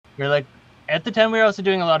we're like, at the time we were also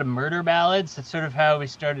doing a lot of murder ballads. That's sort of how we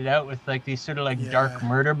started out, with like these sort of like dark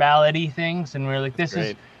murder ballady things. And we're like, this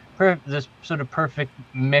is this sort of perfect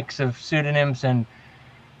mix of pseudonyms and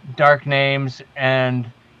dark names,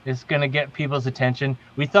 and it's going to get people's attention.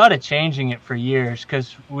 We thought of changing it for years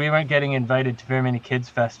because we weren't getting invited to very many kids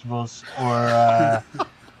festivals or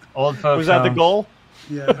old folks. Was that homes. the goal?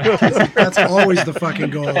 Yeah, that's always the fucking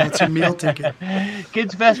goal. That's your meal ticket.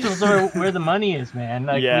 Kids festivals are where the money is, man.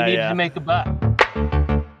 Like, we needed to make a buck.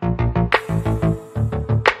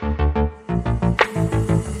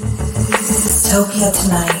 Topia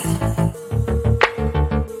tonight.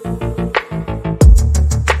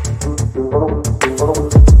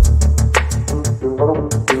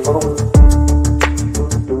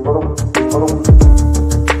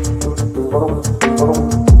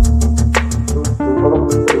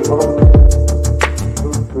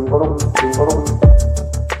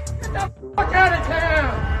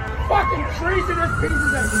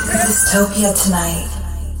 Dystopia tonight.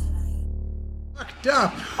 Fucked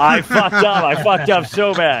up. I fucked up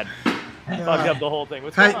so bad. Fucked up the whole thing.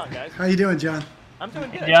 What's going on, guys? How you doing, John? I'm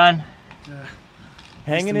doing good. John.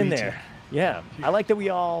 Hanging in there. Yeah. I like that we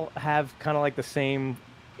all have kind of like the same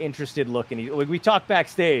interested look. Like, we talk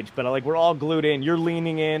backstage, but we're all glued in. You're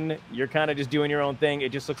leaning in. You're kind of just doing your own thing.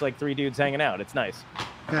 It just looks like three dudes hanging out. It's nice.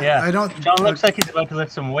 Yeah. John looks like he's about to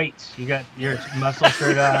lift some weights. You got your muscle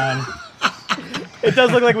shirt on. It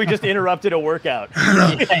does look like we just interrupted a workout.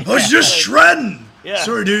 I was just shredding. Yeah.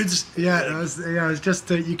 Sorry, dudes. Yeah, I was just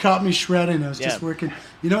you caught me shredding. I was just working.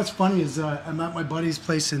 You know what's funny is I'm at my buddy's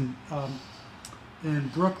place in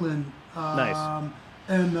Brooklyn. Nice.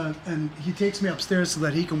 And he takes me upstairs so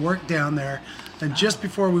that he can work down there. And just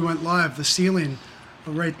before we went live, the ceiling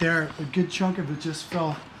right there, a good chunk of it just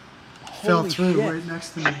fell through right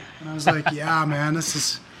next to me. And I was like, yeah, man, this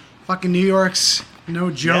is fucking New York's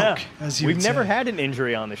no joke. As we've never had an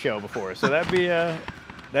injury on the show before, so that'd be a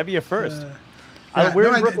first.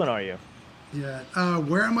 Where in Brooklyn are you? Yeah.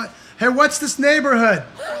 Where am I? Hey, what's this neighborhood?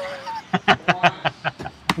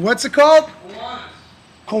 What's it called?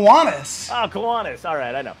 Kiwanis. Oh, Kiwanis. All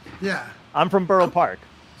right, I know. Yeah. I'm from Borough Park,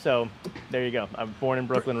 so there you go. I'm born in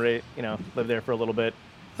Brooklyn, lived there for a little bit.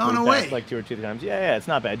 Oh, no way. Like 2 or 3 times. Yeah, it's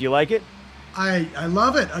not bad. Do you like it? I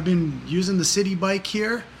love it. I've been using the city bike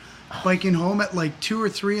here, biking home at like 2 or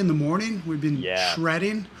 3 in the morning. We've been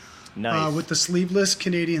shredding. Nice. With the sleeveless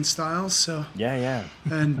Canadian styles. So yeah.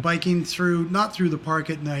 And biking not through the park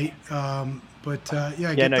at night, but get no, those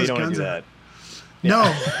you don't want to guns do out.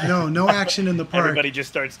 that. No action in the park. Everybody just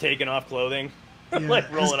starts taking off clothing, like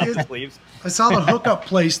rolling up the sleeves. I saw the hookup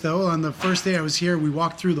place though. On the first day I was here, we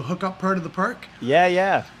walked through the hookup part of the park.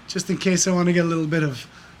 Yeah. Just in case I want to get a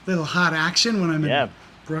little hot action when I'm in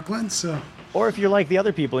Brooklyn. So. Or if you're like the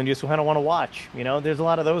other people and you just kind of want to watch, there's a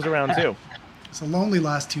lot of those around too. It's a lonely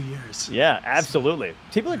last 2 years. Yeah, absolutely.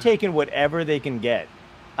 People are taking whatever they can get,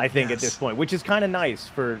 I think, at this point, which is kind of nice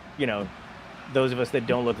for, those of us that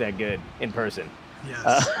don't look that good in person.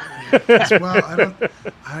 Yes. Well,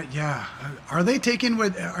 are they taking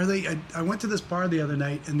what? Are they? I went to this bar the other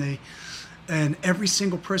night, and every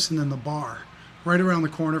single person in the bar, right around the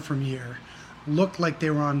corner from here, looked like they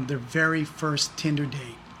were on their very first Tinder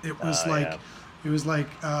date. It was It was like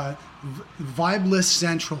Vibeless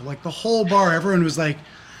Central. Like the whole bar, everyone was like,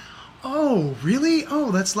 "Oh, really?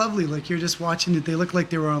 Oh, that's lovely." Like you're just watching it. They look like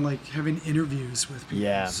they were on like having interviews with people.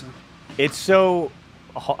 Yeah. So. It's so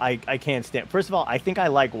I can't stand. First of all, I think I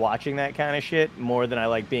like watching that kind of shit more than I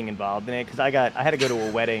like being involved in it, because I had to go to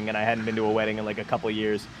a wedding, and I hadn't been to a wedding in like a couple of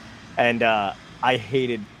years, and I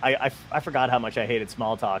forgot how much I hated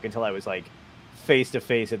small talk until I was like face to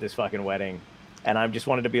face at this fucking wedding. And I just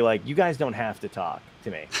wanted to be like, you guys don't have to talk to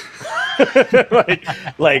me.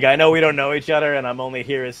 like I know we don't know each other, and I'm only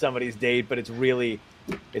here as somebody's date, but it's really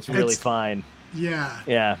fine. Yeah.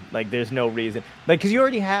 Yeah. Like there's no reason. Like, because you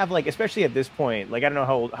already have, like, especially at this point, like, I don't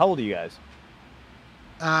know how old are you guys?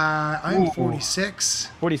 I'm 46.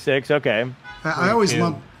 46. Okay. I always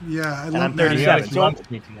lump. Yeah. I lump. I'm 37. So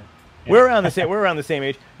we're around the same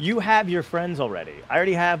age. You have your friends already. I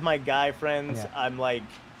already have my guy friends. Yeah. I'm like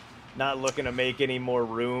not looking to make any more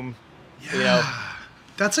room. Yeah.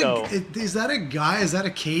 Is that a guy? Is that a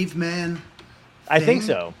caveman thing? I think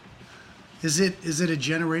so. Is it a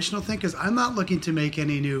generational thing? Because I'm not looking to make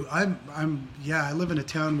any new. I live in a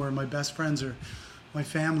town where my best friends are my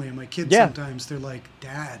family, and my kids sometimes they're like,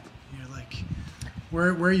 "Dad," you're like,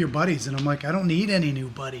 where are your buddies? And I'm like, I don't need any new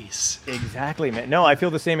buddies. Exactly, man. No, I feel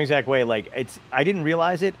the same exact way. Like, I didn't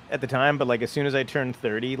realize it at the time, but like as soon as I turned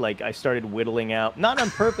 30, like I started whittling out, not on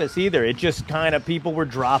purpose either. It just kind of, people were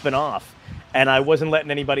dropping off. and I wasn't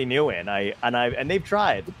letting anybody new in. And they've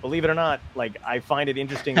tried, believe it or not. Like, I find it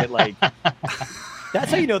interesting that, like,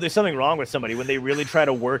 that's how you know there's something wrong with somebody, when they really try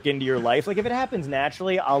to work into your life. Like, if it happens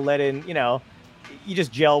naturally, I'll let in, you know, you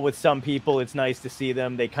just gel with some people. It's nice to see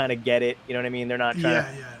them. They kind of get it. You know what I mean? They're not trying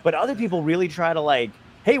to, but other people really try to, like,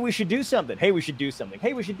 hey, we should do something. Hey, we should do something.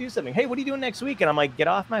 Hey, we should do something. Hey, what are you doing next week? And I'm like, get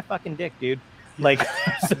off my fucking dick, dude. Like,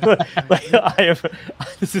 this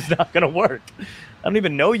is not going to work. I don't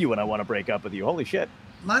even know you when I want to break up with you. Holy shit.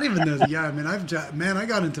 Not even the, yeah, I mean, I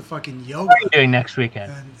got into fucking yoga. What are you doing next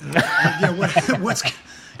weekend? Yeah, what's,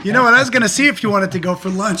 you know what, I was going to see if you wanted to go for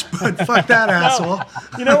lunch, but fuck that asshole.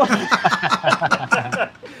 You know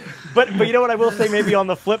what? But you know what I will say, maybe on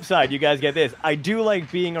the flip side, you guys get this. I do like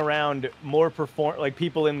being around more like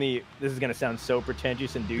people in the, this is going to sound so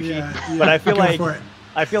pretentious and douchey, but I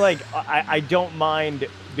feel like I don't mind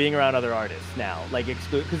being around other artists now, like,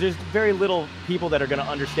 because there's very little people that are going to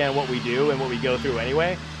understand what we do and what we go through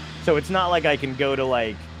anyway. So it's not like I can go to,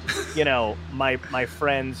 like, you know, my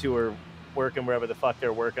friends who are working wherever the fuck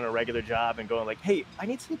they're working, a regular job, and going like, hey, I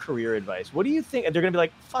need some career advice. What do you think? And they're going to be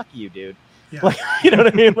like, fuck you, dude. Yeah. Like, you know what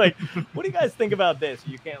I mean? Like, what do you guys think about this?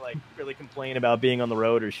 You can't, like, really complain about being on the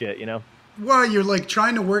road or shit, you know? Well, you're, like,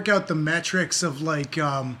 trying to work out the metrics of, like,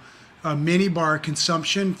 a minibar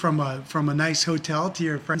consumption from a nice hotel to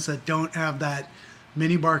your friends that don't have that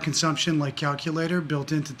minibar consumption, like, calculator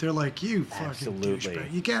built into. They're like, you fucking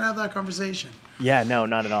douchebag. You can't have that conversation. Yeah, no,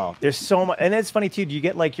 not at all. There's so much, and it's funny too. Do you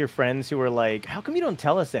get, like, your friends who are like, how come you don't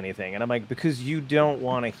tell us anything? And I'm like, because you don't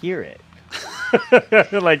want to hear it.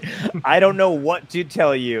 Like, I don't know what to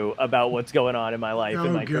tell you about what's going on in my life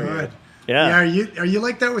and my career. Yeah. Are you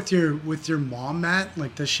like that with your mom, Matt?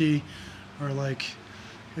 Like, does she, or like,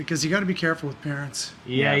 because you got to be careful with parents.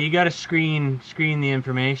 Yeah, you got to screen the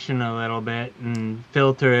information a little bit and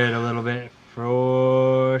filter it a little bit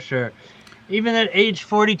for sure. Even at age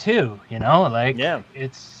 42, you know, like,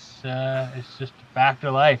 it's just a fact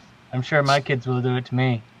of life. I'm sure my kids will do it to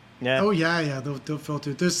me. Yeah. Oh yeah, they'll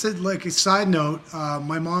filter. There's, like, a side note.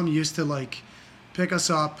 My mom used to, like, pick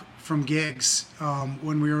us up from gigs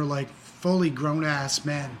when we were, like, fully grown ass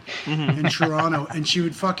men in Toronto, and she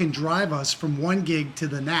would fucking drive us from one gig to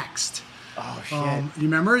the next. Oh shit! You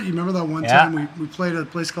remember that one time we played at a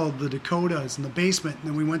place called the Dakotas in the basement,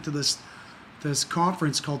 and then we went to this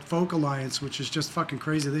conference called Folk Alliance, which is just fucking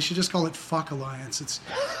crazy. They should just call it Fuck Alliance. It's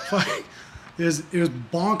fucking. It was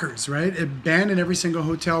bonkers, right? It banned in every single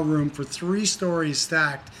hotel room for 3 stories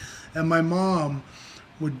stacked. And my mom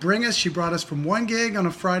would bring us, she brought us from one gig on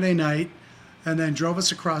a Friday night and then drove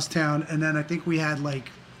us across town. And then I think we had,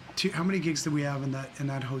 like, how many gigs did we have in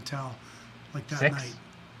that hotel? Like, that 6. night.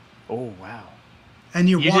 Oh, wow. And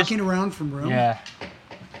you're walking around from room? Yeah.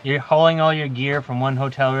 You're hauling all your gear from one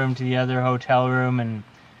hotel room to the other hotel room, and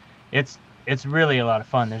it's really a lot of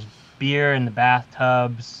fun. There's beer in the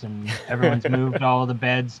bathtubs, and everyone's moved all the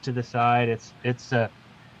beds to the side. It's a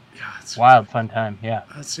wild fun time. Yeah,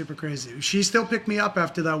 that's super crazy. She still picked me up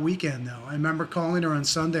after that weekend, though. I remember calling her on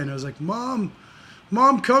Sunday, and I was like, Mom,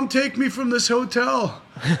 come take me from this hotel.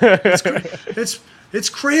 It's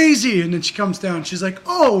crazy. And then she comes down. She's like,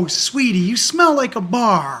 oh, sweetie, you smell like a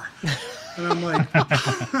bar. And I'm like,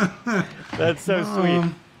 that's so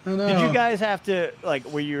sweet. Did you guys have to, like,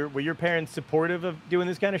 were your parents supportive of doing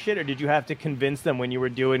this kind of shit, or did you have to convince them when you were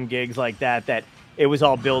doing gigs like that it was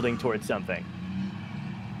all building towards something?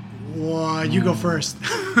 Well, you go first.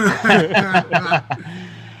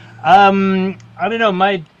 I don't know.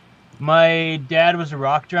 My dad was a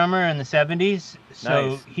rock drummer in the 70s,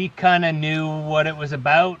 so he kind of knew what it was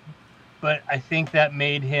about, but I think that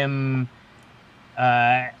made him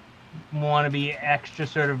want to be extra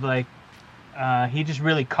sort of, like, he just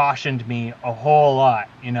really cautioned me a whole lot,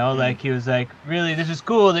 you know, like, he was like, really, this is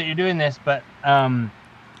cool that you're doing this, but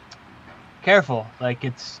careful, like,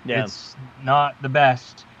 it's not the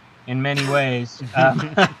best in many ways.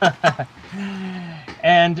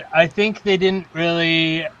 And I think they didn't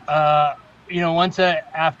really, once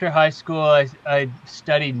after high school, I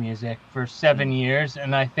studied music for 7 years,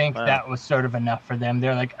 and I think that was sort of enough for them.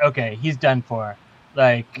 They're like, okay, he's done for.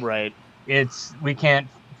 Like, right. We can't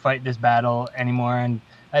fight this battle anymore. And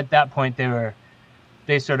at that point,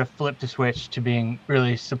 they sort of flipped a switch to being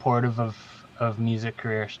really supportive of music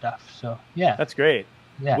career stuff. So yeah, that's great.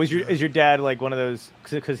 Yeah. Is your dad like one of those,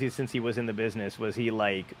 because since he was in the business, was he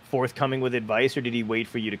like forthcoming with advice, or did he wait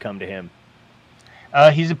for you to come to him?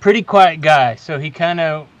 He's a pretty quiet guy, so he kind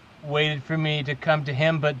of waited for me to come to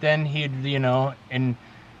him, but then he'd, in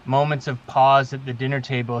moments of pause at the dinner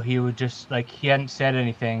table, he would just, like, he hadn't said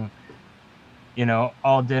anything,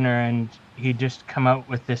 all dinner, and he'd just come out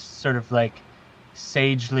with this sort of, like,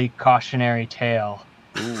 sagely cautionary tale.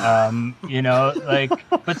 You know, like,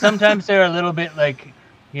 but sometimes they're a little bit like,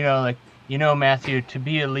 Matthew, to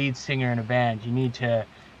be a lead singer in a band, you need to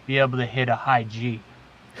be able to hit a high G.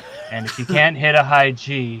 And if you can't hit a high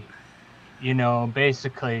G,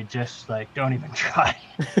 basically just like don't even try.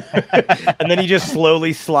 And then he just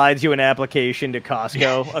slowly slides you an application to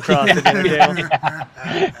Costco across the dinner table.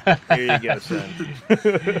 Here you go,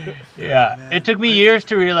 son. Yeah, it took me years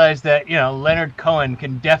to realize that Leonard Cohen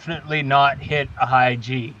can definitely not hit a high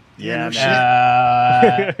G. Yeah,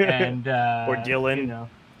 and or Dylan,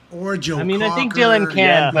 or Joe. I mean, Cocker. I think Dylan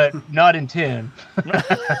can, but not in tune.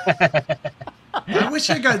 I wish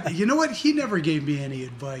I got. You know what? He never gave me any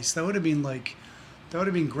advice. That would have been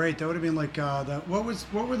great. That would have been like what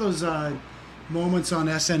were those moments on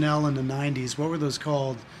SNL in the '90s? What were those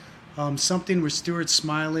called? Something with Stuart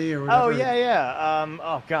Smiley or whatever. Oh yeah.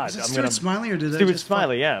 Oh God, Was it Stuart Smiley or did Stuart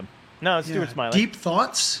Smiley? Yeah. No, it's Stuart Smiley. Deep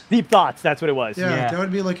Thoughts. Deep Thoughts. That's what it was. Yeah, that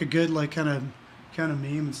would be like a good kind of meme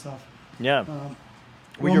and stuff. Yeah.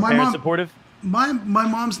 Were your parents supportive? My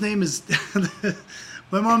mom's name is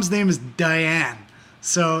my mom's name is Diane.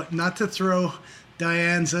 So not to throw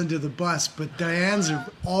Diane's under the bus, but Diane's are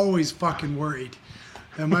always fucking worried.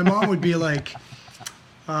 And my mom would be like,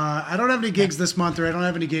 I don't have any gigs this month, or I don't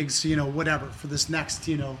have any gigs, whatever, for this next,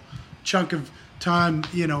 chunk of time,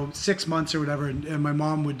 6 months or whatever. And my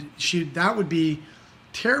mom that would be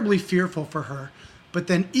terribly fearful for her. But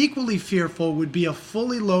then equally fearful would be a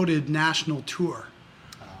fully loaded national tour.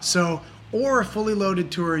 So, or a fully loaded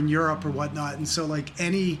tour in Europe or whatnot. And so like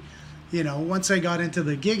once I got into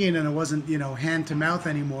the gigging and it wasn't, hand to mouth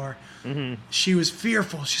anymore, she was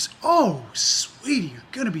fearful. She's, oh, sweetie, you're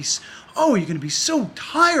going to be so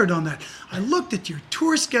tired on that. I looked at your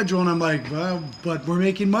tour schedule and I'm like, well, but we're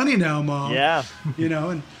making money now, Mom. Yeah.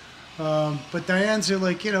 But Diane's are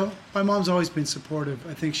like, my mom's always been supportive.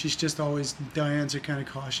 I think she's just always, Diane's are kind of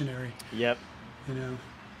cautionary. Yep.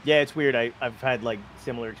 Yeah, it's weird. I've had like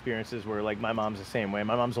similar experiences where like my mom's the same way.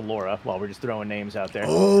 My mom's a Laura. Well, we're just throwing names out there.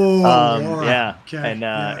 Oh, Laura. Yeah. Okay. And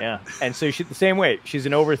yeah. And so she's the same way. She's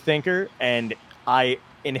an overthinker, and I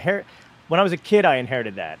inherit. When I was a kid, I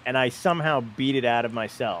inherited that, and I somehow beat it out of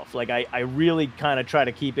myself. Like I really kind of try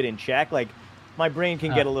to keep it in check. Like my brain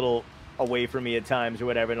can get a little away from me at times or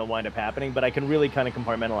whatever, and it'll wind up happening. But I can really kind of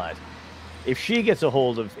compartmentalize. If she gets a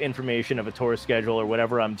hold of information of a tour schedule or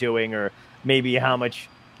whatever I'm doing, or maybe how much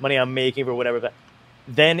money I'm making or whatever,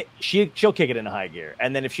 then she'll kick it into high gear.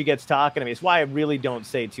 And then if she gets talking to me, it's why I really don't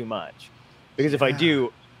say too much. Because if I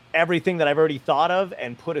do, everything that I've already thought of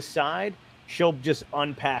and put aside, she'll just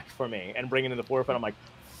unpack for me and bring it to the forefront. I'm like,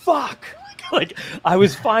 fuck! Like, I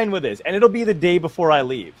was fine with this. And it'll be the day before I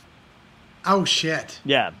leave. Oh, shit.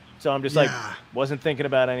 Yeah. So I'm just like, wasn't thinking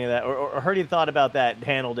about any of that. Or heard you thought about that,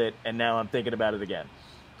 handled it, and now I'm thinking about it again.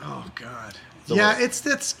 Oh, God. Yeah,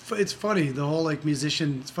 it's funny, the whole like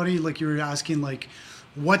musician. It's funny, like you were asking, like,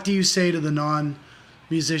 what do you say to the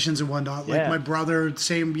non-musicians and whatnot? Like my brother,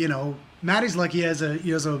 same. Maddie's like he has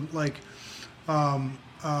a like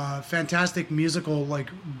fantastic musical like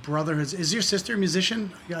brotherhood. Is your sister a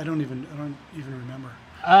musician? Yeah, I don't even remember.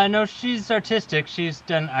 No, she's artistic. She's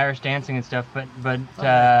done Irish dancing and stuff, but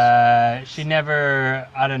she never,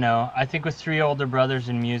 I don't know. I think with 3 older brothers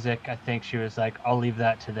in music, I think she was like, I'll leave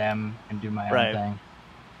that to them and do my own thing.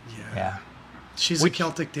 Yeah. She's a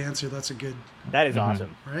Celtic dancer. That's a good. That is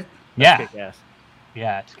awesome. Right? Yeah. Kick-ass.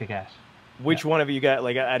 Yeah, it's kick-ass. Which one of you got,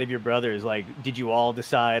 like, out of your brothers, like, did you all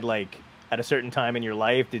decide, like, at a certain time in your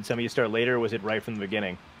life? Did some of you start later, or was it right from the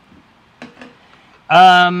beginning?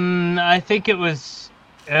 I think it was...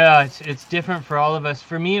 Yeah, it's different for all of us.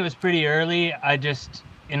 For me, it was pretty early.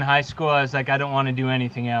 In high school, I was like, I don't want to do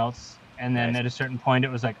anything else. And then at a certain point,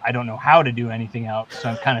 it was like, I don't know how to do anything else. So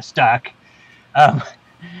I'm kind of stuck.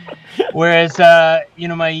 Whereas,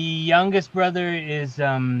 my youngest brother is,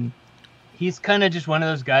 he's kind of just one of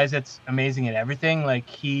those guys that's amazing at everything. Like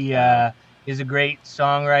he is a great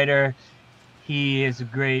songwriter. He is a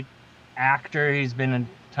great actor. He's been in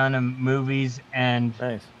a ton of movies, and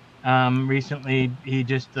recently he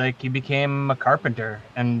became a carpenter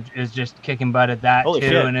and is just kicking butt at that. Holy too.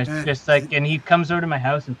 Shit. And it's just like, and he comes over to my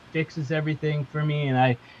house and fixes everything for me. And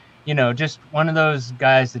I, just one of those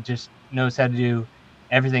guys that just knows how to do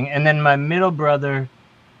everything. And then my middle brother,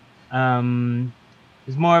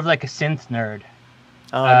 is more of like a synth nerd.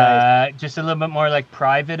 Oh, nice. Just a little bit more like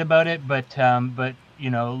private about it, but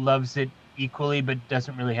loves it equally, but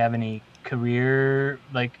doesn't really have any career,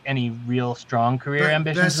 like any real strong career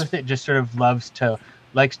ambitions with it. Just sort of likes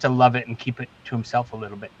to love it and keep it to himself a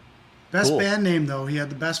little bit. Best band name though. He had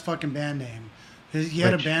the best fucking band name. He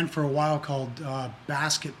had a band for a while called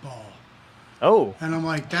Basketball. Oh. And I'm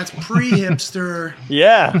like, that's pre-hipster.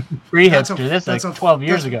 Yeah. Pre-hipster. This is like 12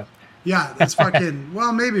 years ago. Yeah, that's fucking.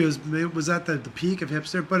 Well, maybe it was at the peak of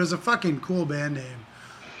hipster, but it was a fucking cool band name.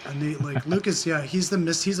 And like Lucas, yeah, he's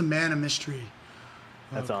a man of mystery.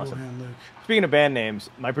 That's cool awesome. Hand, Luke. Speaking of band names,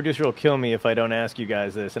 my producer will kill me if I don't ask you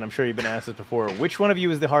guys this, and I'm sure you've been asked this before. Which one of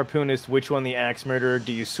you is the harpoonist? Which one the axe murderer?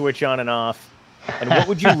 Do you switch on and off? And what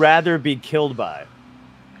would you rather be killed by?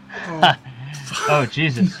 Oh,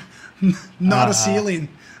 Jesus. Not a ceiling.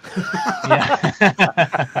 Yeah.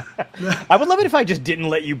 I would love it if I just didn't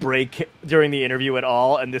let you break during the interview at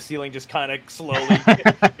all, and the ceiling just kind of slowly.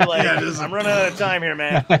 You're like, I'm running out of time here,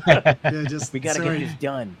 man. Yeah, just we gotta get this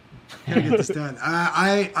done. Gotta get this done.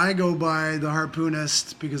 I go by the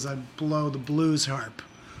harpoonist because I blow the blues harp.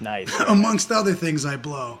 Nice. Amongst other things, I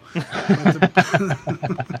blow.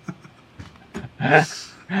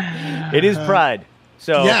 It is Pride.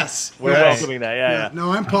 So yes, we're welcoming that. Yeah.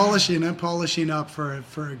 No, I'm polishing up for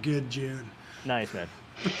a good June. Nice, man.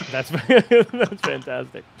 That's that's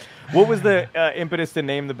fantastic. What was the impetus to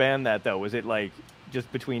name the band that, though? Was it like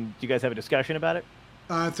just between? Do you guys have a discussion about it?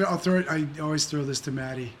 I'll throw it. I always throw this to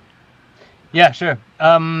Maddie. Yeah, sure.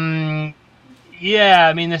 Yeah,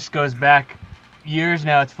 I mean, this goes back years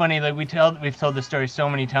now. It's funny, like we've told the story so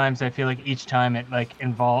many times. I feel like each time it like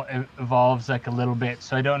evolves like a little bit.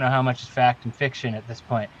 So I don't know how much is fact and fiction at this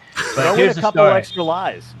point. But here's a couple extra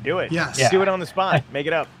lies. Do it. Yes. Yeah. Do it on the spot. Make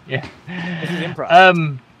it up. Yeah. This is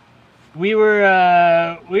improv. We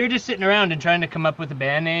were just sitting around and trying to come up with a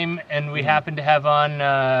band name, and we happened to have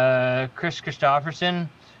on Chris Christopherson.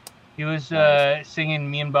 He was singing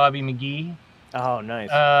Me and Bobby McGee. Oh, nice.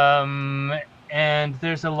 And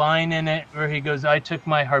there's a line in it where he goes, "I took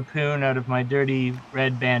my harpoon out of my dirty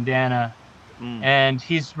red bandana," and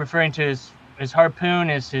he's referring to his harpoon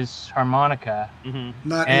is his harmonica.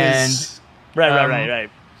 Not and his. Right.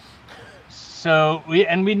 So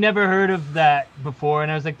we'd never heard of that before,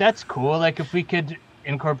 and I was like, "That's cool. Like if we could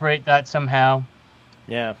incorporate that somehow."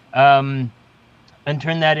 Yeah. And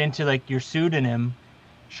turn that into like your pseudonym,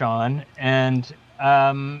 Sean, and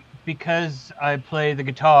because I play the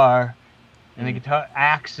guitar, and the guitar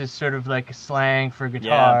axe is sort of like a slang for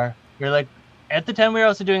guitar. Yeah. We're like, at the time we were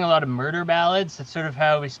also doing a lot of murder ballads. That's sort of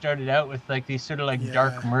how we started out with like these sort of like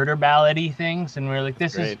dark murder ballady things, and we're like,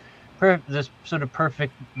 this is this sort of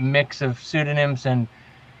perfect mix of pseudonyms and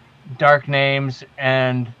dark names,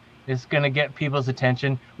 and it's gonna get people's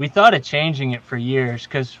attention. We thought of changing it for years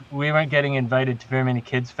because we weren't getting invited to very many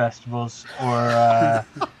kids festivals or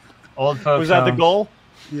old folks. Was that the goal?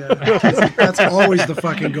 Yeah, that's always the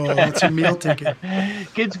fucking goal. That's your meal ticket.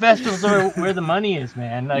 Kids festivals are where the money is,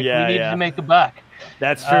 man. Like we needed to make a buck.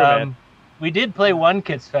 That's true, man. We did play one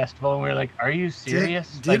kids festival, and we were like, "Are you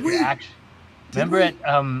serious?" Did we? Remember at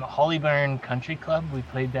Hollyburn Country Club, we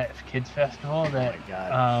played that kids festival. That,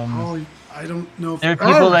 oh my God. I don't know. There are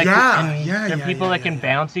people in in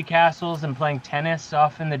bouncy castles and playing tennis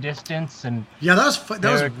off in the distance, and that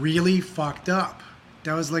was really fucked up.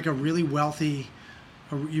 That was like a really wealthy.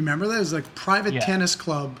 You remember that? It was like private tennis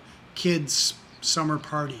club kids summer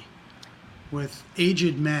party with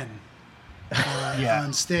aged men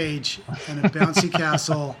on stage and a bouncy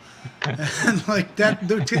castle. And like that,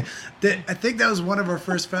 I think that was one of our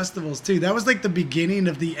first festivals too. That was like the beginning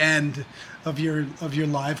of the end of your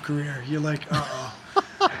live career. You're like,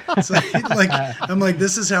 So, I'm like,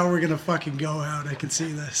 this is how we're gonna fucking go out. I can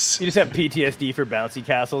see this. You just have PTSD for bouncy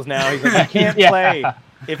castles now. He's like, he can't play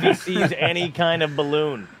if he sees any kind of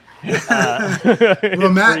balloon.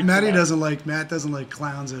 Well, Matt doesn't like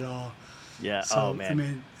clowns at all. Yeah. So, oh man. I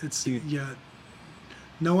mean, it's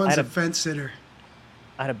no one's a fence sitter.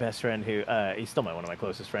 I had a best friend who he's still one of my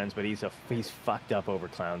closest friends, but he's fucked up over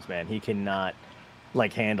clowns, man. He cannot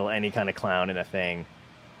like handle any kind of clown in a thing,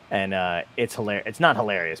 and it's hilarious. It's not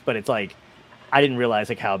hilarious, but it's like I didn't realize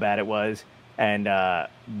like how bad it was. And I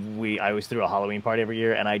always threw a Halloween party every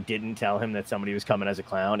year, and I didn't tell him that somebody was coming as a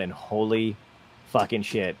clown. And holy fucking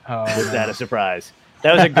shit, was that a surprise?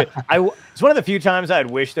 That was a good. It's one of the few times I'd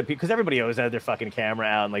wish that because everybody always had their fucking camera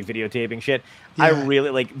out and like videotaping shit. Yeah. I really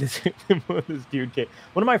like this. This dude kid.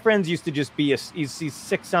 One of my friends used to just be he's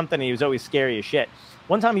 6-something. And he was always scary as shit.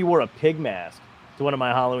 One time he wore a pig mask to one of my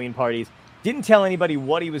Halloween parties. Didn't tell anybody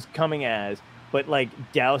what he was coming as, but like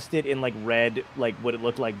doused it in like red, like what it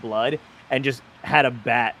looked like blood, and just had a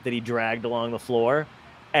bat that he dragged along the floor.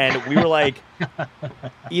 And we were like,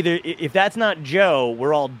 either if that's not Joe,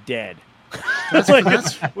 we're all dead. We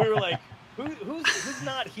were like, who's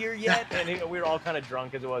not here yet? And we were all kind of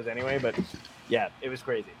drunk as it was anyway. But yeah, it was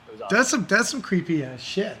crazy. It was awesome. That's some creepy ass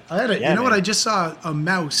shit. You know what? I just saw a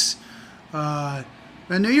mouse. Man,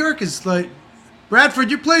 New York is like Bradford,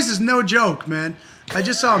 your place is no joke, man. I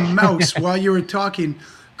just saw a mouse while you were talking,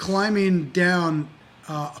 climbing down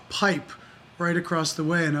a pipe right across the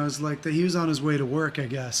way, and I was like, he was on his way to work, I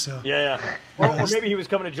guess. So yeah. Or maybe he was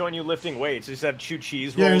coming to join you lifting weights. Just have 2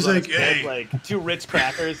 cheese rolls. Yeah, he was on like, his head, hey. like 2 Ritz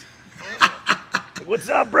crackers. What's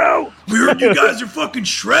up, bro? We heard you guys are fucking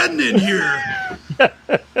shredding in here.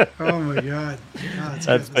 Oh my god,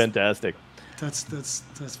 That's fantastic. That's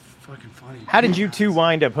fucking funny. How did you two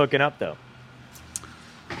wind up hooking up, though?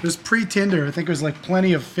 It was pre-Tinder. I think it was like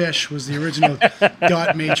Plenty of Fish was the original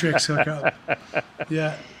dot matrix hookup.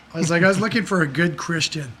 Yeah, I was looking for a good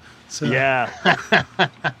Christian. So Yeah.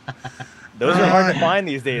 Those are hard to find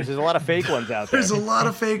these days. There's a lot of fake ones out there. there's a lot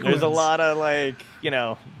of fake There's ones. a lot of, like,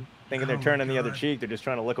 thinking they're Oh, turning the other God. cheek. They're just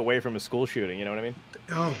trying to look away from a school shooting. You know what I mean?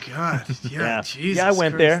 Oh god, yeah, Jesus. Yeah, I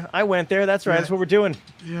went Christ. there. That's right. Yeah. That's what we're doing.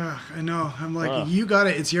 Yeah, I know. I'm like, you got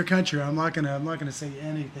it. It's your country. I'm not gonna say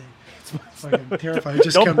anything. It's fucking terrifying.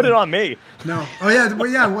 Just Don't come put it to- on me. No. Oh yeah. Well,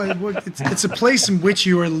 yeah. Well, it's a place in which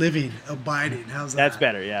you are living, abiding. How's that? That's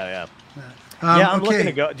better. Yeah. I'm okay. looking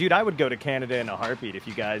to go. Dude, I would go to Canada in a heartbeat if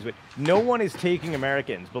you guys would. No one is taking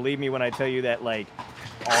Americans. Believe me when I tell you that, like,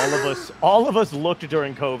 all of us looked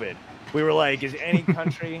during COVID. We were like, is any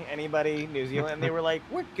country, anybody, New Zealand? And they were like,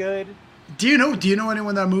 we're good. Do you know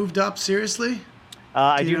anyone that moved up? Seriously?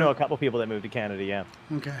 I Do do you know know- a couple people that moved to Canada, yeah.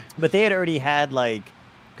 Okay. But they had already had, like,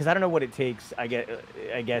 because I don't know what it takes, I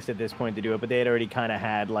guess at this point to do it, but they had already kind of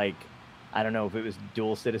had, like, I don't know if it was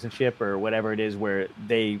dual citizenship or whatever it is, where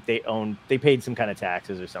they paid some kind of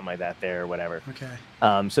taxes or something like that there or whatever.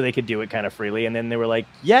 Okay. So they could do it kind of freely. And then they were like,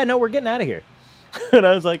 yeah, no, we're getting out of here. And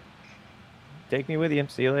I was like, take me with you.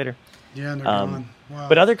 See you later. Yeah, and they're gone. Wow.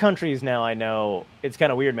 But other countries now, I know, it's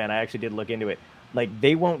kind of weird, man. I actually did look into it. Like,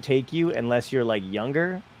 they won't take you unless you're, like,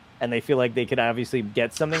 younger, and they feel like they could obviously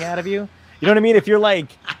get something out of you. You know what I mean? If you're,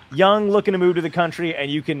 like, young, looking to move to the country,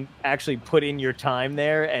 and you can actually put in your time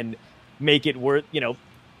there and make it worth,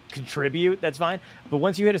 contribute, that's fine. But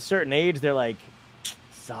once you hit a certain age, they're like,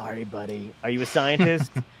 sorry, buddy. Are you a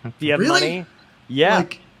scientist? Do you have Really? money? Yeah.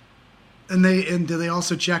 Like, and do they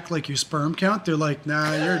also check like your sperm count? They're like,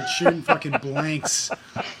 nah, you're shooting fucking blanks.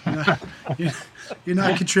 You're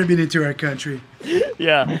not contributing to our country.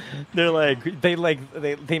 Yeah, they're like they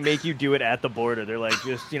make you do it at the border. They're like,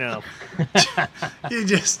 just You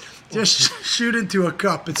just shoot into a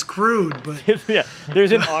cup. It's crude, but yeah.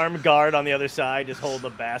 There's an armed guard on the other side, just holding the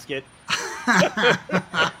basket.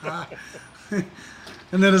 and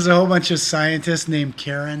then there's a whole bunch of scientists named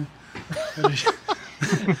Karen.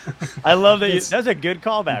 I love that. That's a good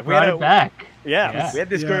callback. Brought it back. Yeah, we had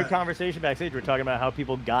this Yeah. great conversation backstage. We're talking about how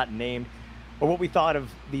people got named, or what we thought of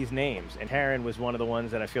these names. And Heron was one of the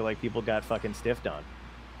ones that I feel like people got fucking stiffed on.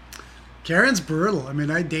 Karen's brutal. I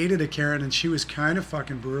mean, I dated a Karen, and she was kind of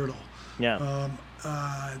fucking brutal. Yeah.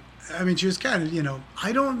 I mean, she was kind of,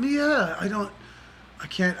 I don't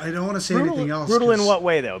want to say anything else. Brutal in 'cause- what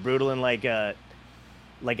way though? Brutal in like a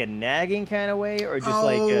nagging kind of way, or just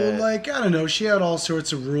I don't know. She had all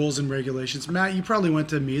sorts of rules and regulations. Matt, you probably went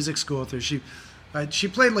to music school with her. She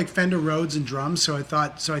played like Fender Rhodes and drums, so I think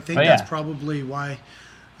Oh, yeah. that's probably why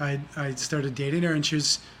I started dating her. And she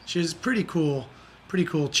was pretty cool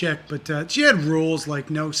chick, but she had rules like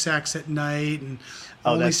no sex at night and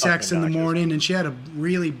only that's sex fucking in the obnoxious. morning. And she had a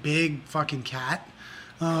really big fucking cat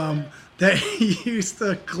that used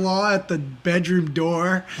to claw at the bedroom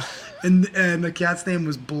door. And the cat's name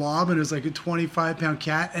was Blob, and it was like a 25-pound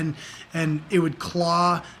cat, and it would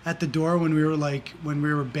claw at the door when we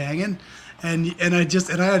were banging, and I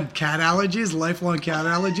had cat allergies, lifelong cat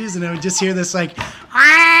allergies, and I would just hear this like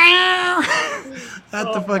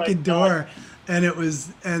at the fucking door, and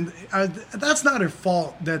that's not her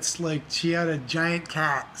fault. That's like she had a giant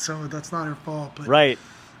cat, so that's not her fault. But right.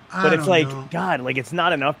 But it's don't like, know. God, like it's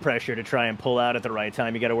not enough pressure to try and pull out at the right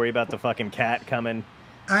time. You got to worry about the fucking cat coming.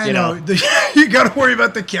 I know. You got to worry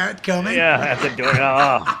about the cat coming. Yeah, at the door.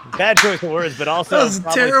 Oh, bad choice of words, but also That was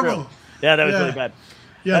probably terrible. true. Yeah, that was Yeah. really bad.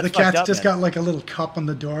 Yeah, That's the fucked cat's up, just man. got like a little cup on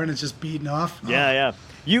the door and it's just beating off. Yeah.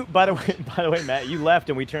 You, by the way, Matt, you left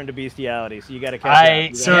and we turned to bestiality, so you got to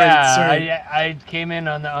catch up. Sorry. I came in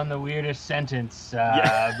on the weirdest sentence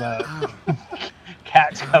about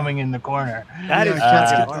cats coming in the corner. That is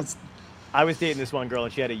cats fucking get- awesome. I was dating this one girl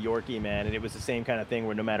and she had a Yorkie, man, and it was the same kind of thing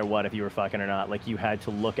where no matter what, if you were fucking or not, like you had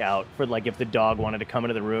to look out for, like, if the dog wanted to come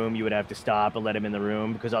into the room, you would have to stop and let him in the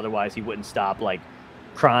room because otherwise he wouldn't stop, like,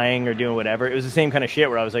 crying or doing whatever. It was the same kind of shit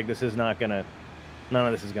where I was like, none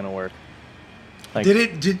of this is gonna work. Like,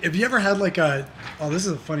 Have you ever had like this is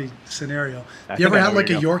a funny scenario. Have you think ever I know had where like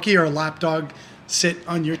a you're Yorkie or a lap dog sit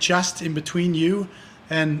on your chest in between you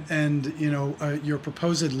and you know your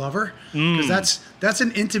proposed lover, because that's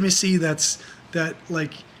an intimacy that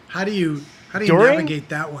like how do you navigate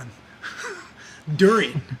that one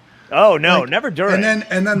during? Oh no, never during.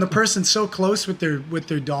 And then the person's so close with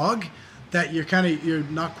their dog that you're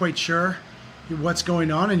not quite sure what's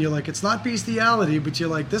going on, and you're like, it's not bestiality, but you're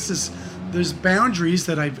like, there's boundaries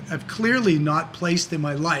that I've clearly not placed in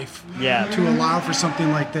my life to allow for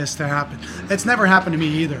something like this to happen. It's never happened to me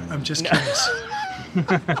either. I'm just curious.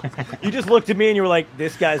 You just looked at me and you were like,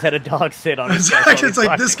 this guy's had a dog sit on his chest. It's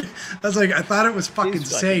like this. I was like, I thought it was fucking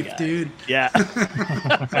safe, dude. Yeah.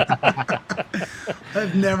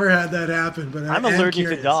 I've never had that happen, but I'm allergic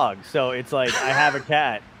to dogs, so it's like I have a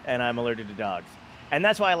cat and I'm allergic to dogs. And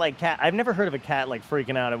that's why I like cat. I've never heard of a cat like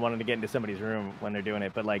freaking out and wanting to get into somebody's room when they're doing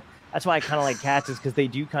it. But like, that's why I kind of like cats, is because they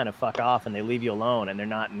do kind of fuck off and they leave you alone and they're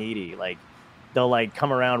not needy. Like, they'll like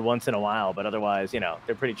come around once in a while, but otherwise, you know,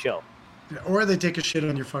 they're pretty chill. Yeah, or they take a shit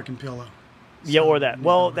on your fucking pillow. Yeah, or that.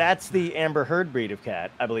 Well, that's the Amber Heard breed of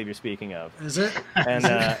cat, I believe you're speaking of. Is it? And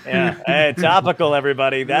yeah, hey, topical,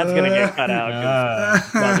 everybody. That's gonna get cut out.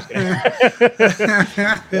 No, I'm just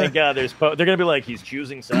kidding. Thank God, they're gonna be like, he's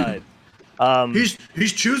choosing sides.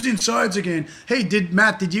 He's choosing sides again. Hey,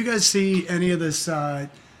 did you guys see any of this?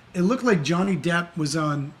 It looked like Johnny Depp was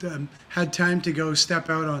had time to go step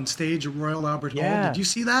out on stage at Royal Albert Hall. Did you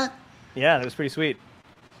see that? Yeah, that was pretty sweet.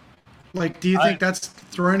 Like, do you think that's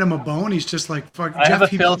throwing him a bone? He's just like, fuck. I have a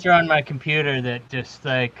filter on my computer that just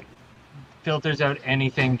like filters out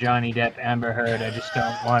anything Johnny Depp, Amber Heard. I just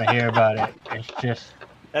don't want to hear about it. It's just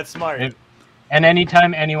that's smart. And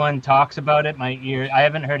anytime anyone talks about it, I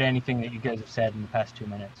haven't heard anything that you guys have said in the past 2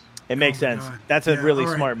 minutes. It makes sense. God. That's a really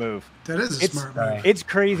smart move. That is a smart move. It's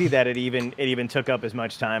crazy that it even took up as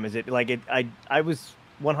much time as it. Like I was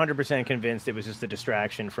 100% convinced it was just a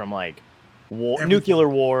distraction from like nuclear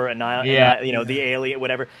war, the alien,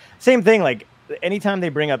 whatever. Same thing. Like anytime they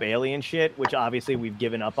bring up alien shit, which obviously we've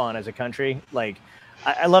given up on as a country, like.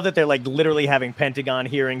 I love that they're like literally having Pentagon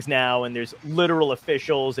hearings now, and there's literal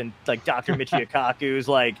officials and like Dr. Michikaku's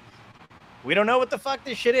like, we don't know what the fuck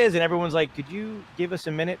this shit is, and everyone's like, could you give us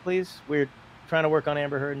a minute, please? We're trying to work on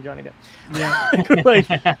Amber Heard and Johnny Depp. Yeah, like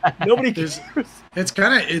nobody cares. It's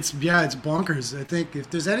bonkers. I think if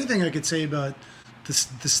there's anything I could say about the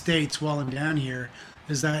States while I'm down here,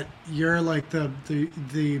 is that you're like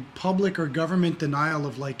the public or government denial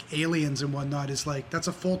of like aliens and whatnot is like, that's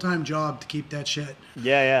a full-time job to keep that shit.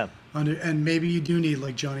 Yeah. And maybe you do need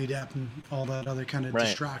like Johnny Depp and all that other kind of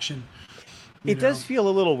distraction. It does feel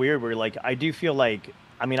a little weird where like, I do feel like,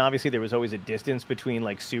 I mean, obviously there was always a distance between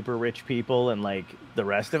like super rich people and like the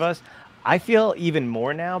rest of us. I feel even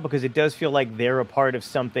more now because it does feel like they're a part of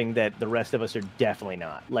something that the rest of us are definitely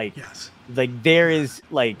not. Like, like there is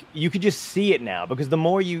like, you could just see it now because the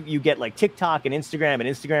more you get like TikTok and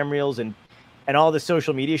Instagram Reels and all the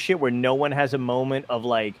social media shit where no one has a moment of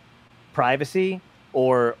like privacy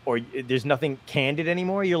or there's nothing candid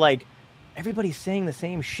anymore. You're like, everybody's saying the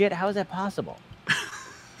same shit. How is that possible?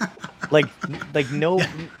 like no,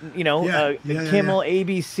 Kimmel,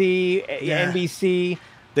 ABC, NBC,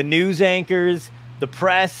 the news anchors, the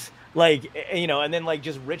press, like, and then like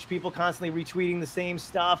just rich people constantly retweeting the same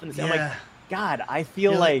stuff. And I'm like, God, I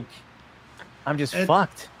feel like I'm just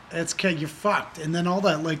fucked. You're fucked. And then all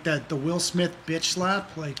that, like the Will Smith bitch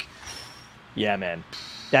slap, like. Yeah, man.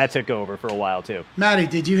 That took over for a while too. Maddie,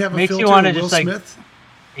 did you have a filter of Will Smith?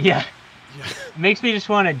 Yeah. Makes me just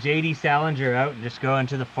want to J.D. Salinger out and just go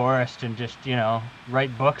into the forest and just,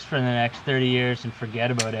 write books for the next 30 years and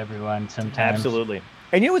forget about everyone sometimes. Absolutely.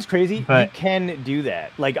 And you know what's crazy? You can do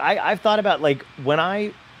that. Like, I've thought about, like, when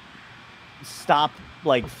I stop,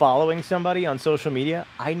 like, following somebody on social media,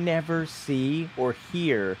 I never see or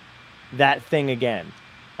hear that thing again.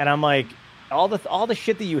 And I'm like, all the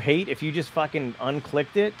shit that you hate, if you just fucking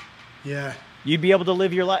unclicked it, you'd be able to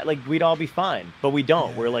live your life. Like, we'd all be fine. But we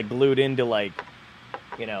don't. We're, like, glued into, like,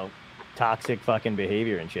 toxic fucking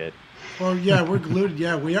behavior and shit. Well, yeah, we're glued.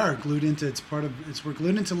 Yeah, we are glued into. We're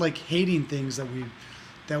glued into like hating things that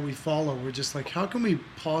we follow. We're just like, how can we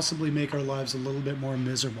possibly make our lives a little bit more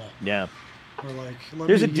miserable? Yeah. We're like,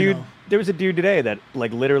 there was a dude today that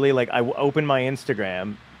like literally like I opened my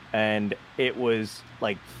Instagram and it was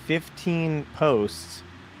like 15 posts,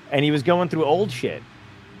 and he was going through old shit.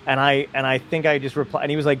 And I think I just replied,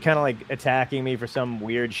 and he was like kind of like attacking me for some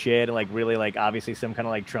weird shit and like really like obviously some kind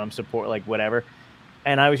of like Trump support, like whatever.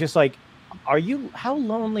 And I was just like, how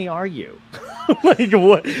lonely are you? Like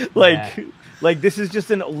what? Like this is just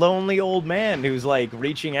a lonely old man who's like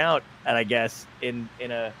reaching out, and I guess in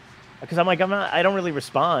a, because I'm like, I don't really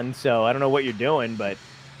respond, so I don't know what you're doing, but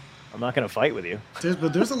I'm not gonna fight with you.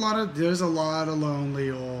 There's a lot of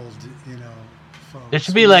lonely old, folks. There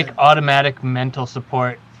should be like automatic mental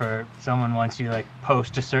support for someone once you like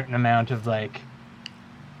post a certain amount of like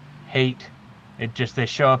hate. They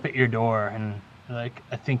show up at your door and they're like,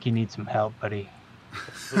 I think you need some help, buddy.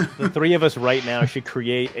 The three of us right now should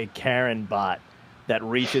create a Karen bot that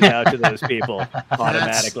reaches out to those people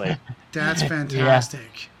automatically. That's fantastic.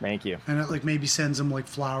 Yeah. Thank you. And it like maybe sends them like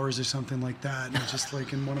flowers or something like that, and just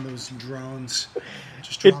like in one of those drones,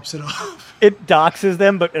 just drops it off. It doxes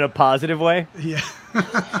them, but in a positive way. Yeah.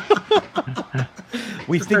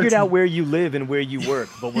 We figured out where you live and where you work,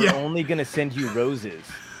 but we're only gonna send you roses.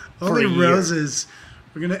 Only roses.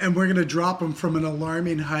 We're gonna drop them from an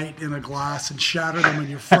alarming height in a glass and shatter them on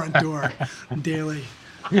your front door daily.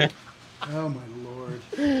 Oh my lord!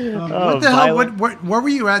 What the hell? Where were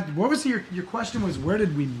you at? What was your question? Was where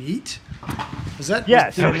did we meet? Was that?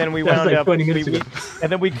 Yes, and then we wound up. And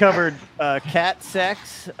then we covered cat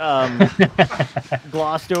sex,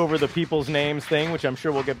 glossed over the people's names thing, which I'm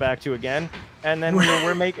sure we'll get back to again. And then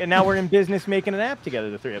now we're in business making an app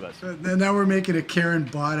together, the three of us. And now we're making a Karen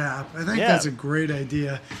bot app. I think that's a great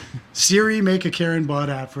idea. Siri, make a Karen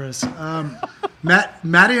bot app for us.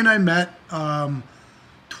 Maddie and I met 21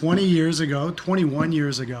 years ago.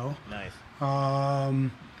 Nice.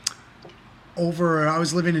 I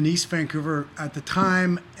was living in East Vancouver at the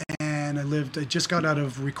time, and I just got out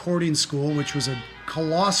of recording school, which was a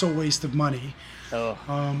colossal waste of money. Oh.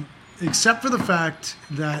 Except for the fact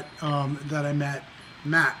that I met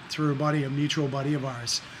Matt through a mutual buddy of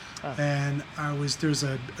ours. Oh. And there's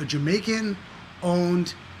a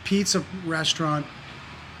Jamaican-owned pizza restaurant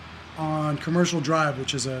on Commercial Drive,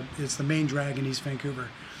 which is it's the main drag in East Vancouver.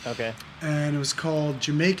 Okay. And it was called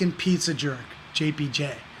Jamaican Pizza Jerk,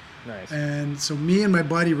 JPJ. Nice. And so me and my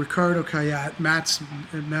buddy Ricardo Kayat, Matt's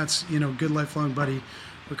good lifelong buddy,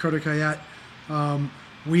 Ricardo Kayat,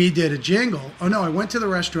 we did a jingle. Oh no, I went to the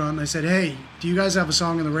restaurant and I said, "Hey, do you guys have a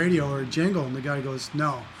song on the radio or a jingle?" And the guy goes,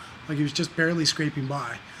 "No." Like he was just barely scraping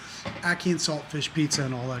by. Ackee and saltfish pizza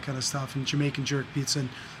and all that kind of stuff, and Jamaican jerk pizza.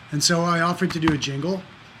 And so I offered to do a jingle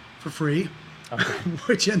for free. Okay.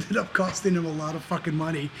 Which ended up costing him a lot of fucking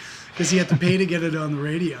money because he had to pay to get it on the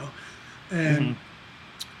radio. And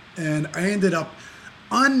I ended up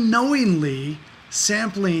unknowingly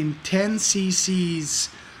sampling 10 cc's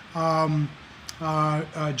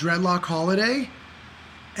Dreadlock Holiday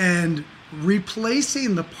and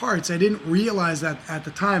replacing the parts. I didn't realize that at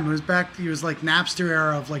the time. It was like Napster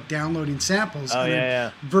era of like downloading samples. Oh,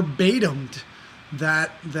 and verbatimed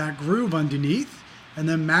that groove underneath. And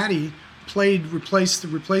then Maddie replaced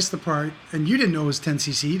the part, and you didn't know it was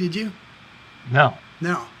 10cc, did you? No.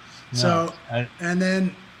 So and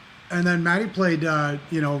then Maddie played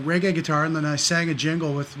reggae guitar, and then I sang a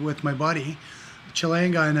jingle with my buddy, a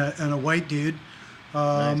Chilean guy and a white dude.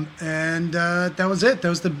 Nice. And that was it. That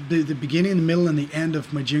was the beginning, the middle, and the end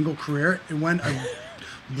of my jingle career. I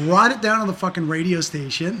brought it down to the fucking radio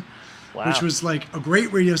station, which was like a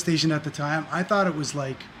great radio station at the time. I thought it was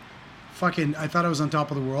like I thought I was on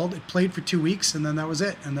top of the world. It played for 2 weeks, and then that was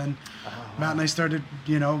it. And then Matt and I started,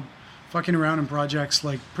 fucking around in projects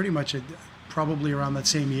like pretty much probably around that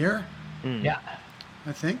same year. Yeah.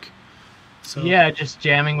 I think. So yeah, just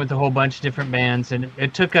jamming with a whole bunch of different bands, and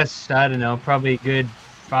it took us, I don't know, probably a good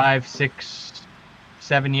 5, 6,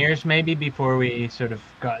 7 years maybe before we sort of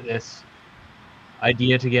got this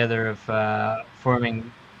idea together of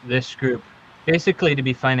forming this group, basically to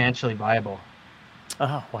be financially viable.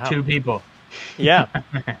 Oh, wow. 2 people. Yeah.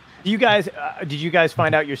 Did you guys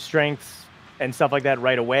find out your strengths and stuff like that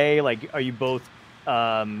right away? Like, are you both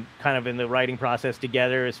kind of in the writing process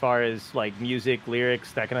together as far as like music,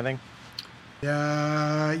 lyrics, that kind of thing?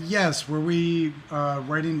 Yes. Were we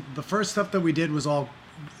writing? The first stuff that we did was all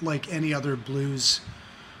like any other blues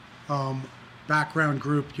background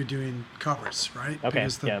group. You're doing covers, right? Okay.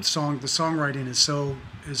 Because the songwriting is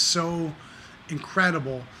so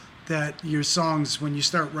incredible that your songs, when you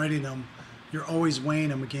start writing them, you're always weighing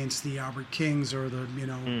them against the Albert Kings or the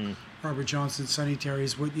Robert Johnson, Sonny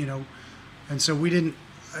Terry's, and so we didn't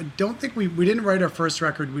write our first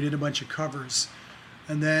record. We did a bunch of covers,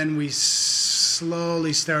 and then we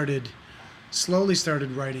slowly started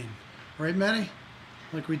writing, right, Maddie?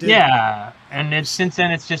 Like we did. Yeah, and since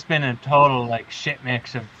then it's just been a total like shit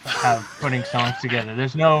mix of how putting songs together.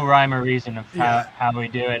 There's no rhyme or reason of how we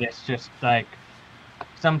do it. It's just like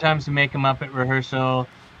sometimes we make them up at rehearsal.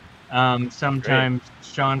 Sometimes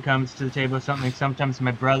Sean comes to the table with something. Sometimes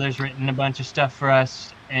my brother's written a bunch of stuff for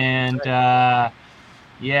us, and but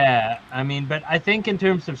I think in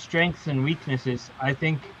terms of strengths and weaknesses, I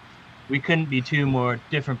think we couldn't be 2 more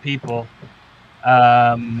different people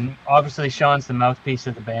Obviously, Sean's the mouthpiece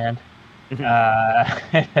of the band,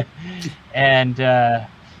 and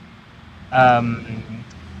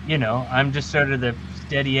you know, I'm just sort of the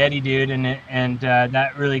steady Eddie dude, and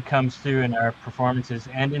that really comes through in our performances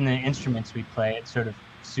and in the instruments we play. It sort of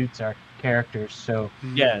suits our characters. So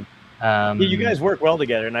yeah. You guys work well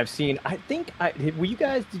together, and I've seen. I think did you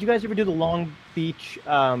guys ever do the Long Beach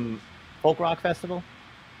Folk Rock Festival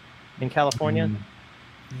in California?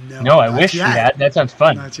 No, I wish we had. That sounds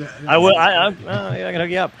fun. I will. Yeah, I can hook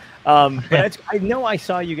you up. But I know I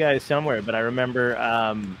saw you guys somewhere, but I remember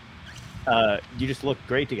you just looked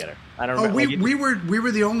great together. I don't know. We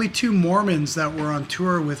were the only two Mormons that were on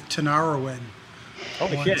tour with Tanarowin.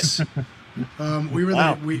 Holy shit. We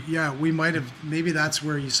were we might have, maybe that's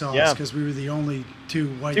where you saw us, because we were the only two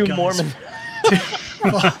white guys. Mormons.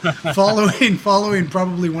 following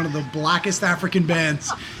probably one of the blackest African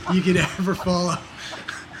bands you could ever follow.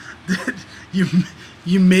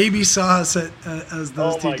 you maybe saw us as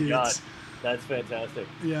those two dudes. God. That's fantastic.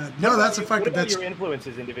 Yeah, no, that's a fact. What about your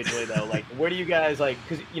influences individually, though? Like, where do you guys like?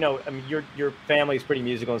 Because I mean, your family's pretty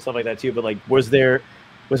musical and stuff like that too. But like, was there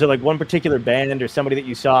like one particular band or somebody that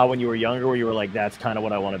you saw when you were younger where you were like, that's kind of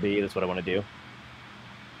what I want to be. That's what I want to do.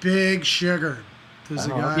 Big Sugar. There's a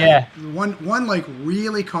guy. Yeah. One like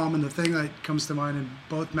really common. The thing that comes to mind, and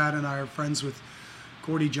both Matt and I are friends with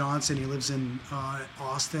Gordie Johnson. He lives in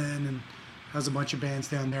Austin and has a bunch of bands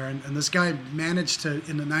down there. And this guy managed to,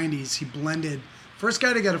 in the 90s, he blended. First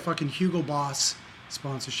guy to get a fucking Hugo Boss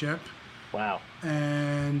sponsorship. Wow.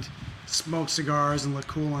 And smoke cigars and look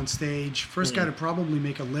cool on stage. First guy to probably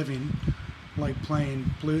make a living, like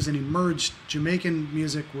playing blues. And he merged Jamaican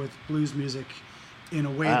music with blues music in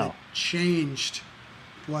a way that changed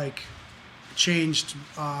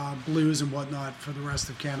blues and whatnot for the rest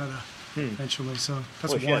of Canada eventually. So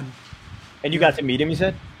that's one. Shit. And you got to meet him, you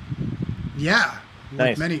said? Yeah.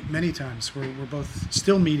 Nice. Like many times. We're both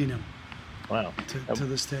still meeting him. Wow. To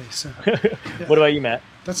this day. So What about you, Matt?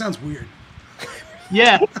 That sounds weird.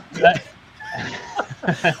 Yeah.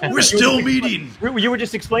 We're still meeting. You were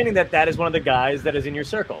just explaining that is one of the guys that is in your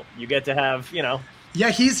circle. You get to have, Yeah,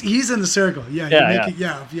 he's in the circle. Yeah.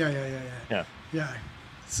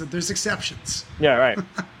 So there's exceptions. Yeah, right.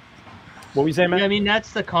 What were you saying, Matt? Yeah, I mean,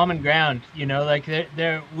 that's the common ground, like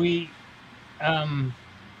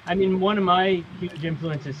I mean, one of my huge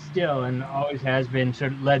influences still, and always has been,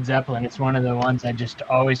 sort of Led Zeppelin. It's one of the ones I just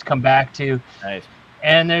always come back to. Nice.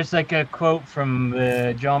 And there's like a quote from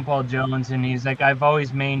John Paul Jones, and he's like, I've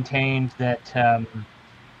always maintained that,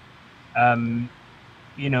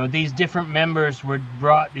 these different members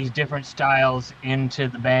brought these different styles into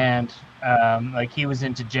the band. Like he was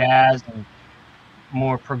into jazz and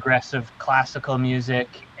more progressive classical music.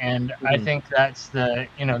 And I think that's the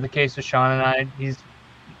case with Sean and I. He's,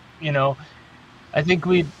 I think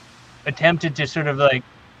we attempted to sort of like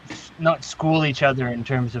not school each other in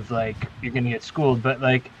terms of like you're gonna get schooled, but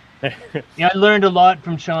like I learned a lot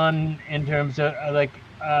from Sean in terms of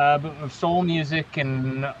of soul music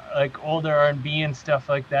and like older R&B and stuff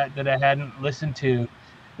like that I hadn't listened to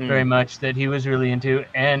very much, that he was really into,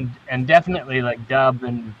 and definitely like dub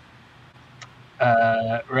and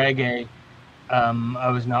reggae. I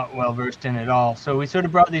was not well versed in at all. So we sort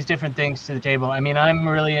of brought these different things to the table. I mean, I'm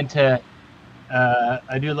really into,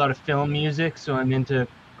 I do a lot of film music, so I'm into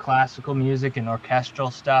classical music and orchestral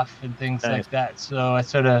stuff and things like that. So I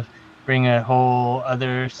sort of bring a whole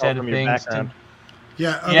other set of things.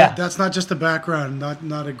 Yeah, that's not just a background,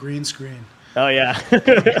 not a green screen. Oh, yeah.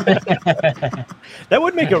 That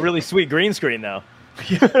would make a really sweet green screen, though.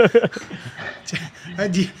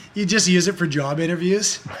 You just use it for job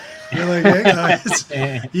interviews. You're like, hey guys,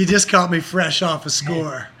 you just caught me fresh off a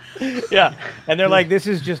score. Yeah, and they're like, this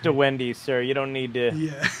is just a Wendy's, sir. You don't need to.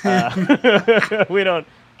 Yeah. We don't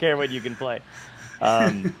care what you can play.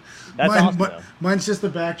 That's awesome. Mine's just the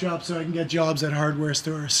backdrop so I can get jobs at hardware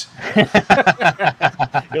stores. You're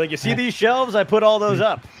like, you see these shelves? I put all those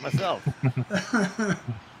up myself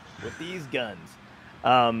with these guns.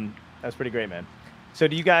 That's pretty great, man. So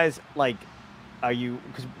do you guys how are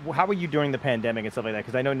you during the pandemic and stuff like that?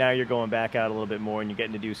 Because I know now you're going back out a little bit more and you're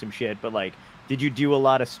getting to do some shit, but like, did you do a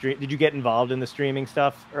lot of did you get involved in the streaming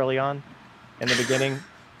stuff early on in the beginning?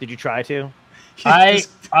 Did you try to?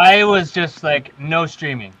 I was just like, no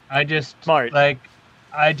streaming. I just Smart. I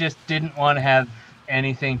just didn't want to have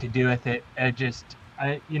anything to do with it.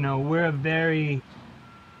 We're a very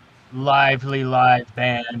lively live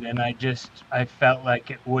band, and I felt like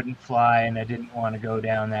it wouldn't fly, and I didn't want to go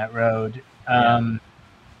down that road. I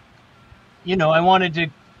wanted to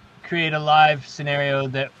create a live scenario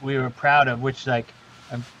that we were proud of, which like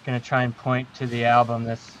I'm gonna try and point to the album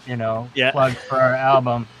that's Yeah. plug for our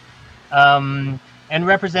album, and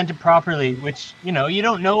represent it properly. Which you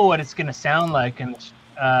don't know what it's gonna sound like, and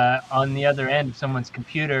on the other end of someone's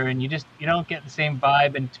computer, and you don't get the same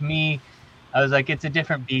vibe. And to me, I was like, it's a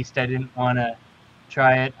different beast. I didn't want to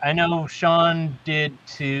try it. I know Sean did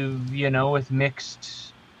too, with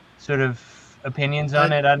mixed sort of opinions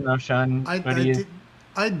on it. I don't know, Sean.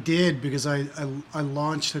 I did because I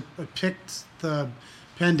launched. I picked the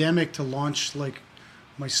pandemic to launch like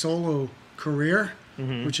my solo career,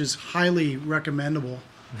 which is highly recommendable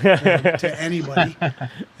to anybody,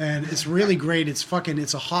 and it's really great.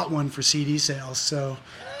 It's a hot one for CD sales. So,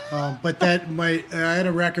 but I had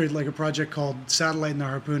a record, like a project called Satellite and the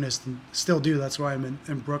Harpoonist, and still do. That's why I'm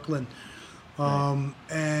in Brooklyn,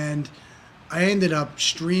 and I ended up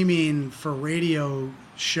streaming for radio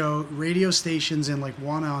stations in like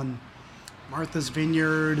one on Martha's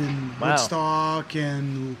Vineyard and Woodstock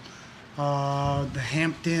and the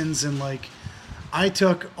Hamptons, and like I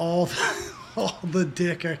took all the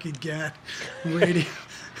dick I could get, radio,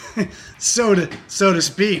 so to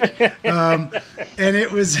speak, and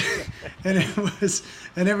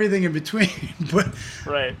everything in between. But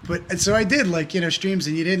so I did streams,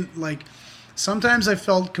 and you didn't like. Sometimes I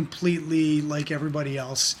felt completely like everybody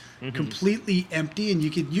else, completely empty, and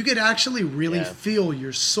you could actually really feel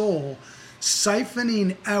your soul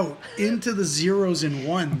siphoning out into the zeros and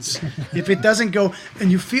ones if it doesn't go,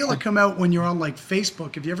 and you feel it come out when you're on like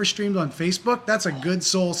Facebook. If you ever streamed on Facebook, that's a good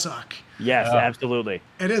soul suck. Yes, absolutely.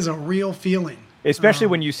 It is a real feeling. Especially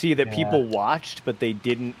when you see that people watched, but they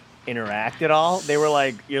didn't interact at all. They were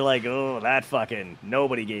like, you're like, oh, that fucking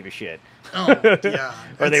nobody gave a shit. Oh, yeah.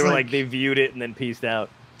 Or they were like, they viewed it and then pieced out.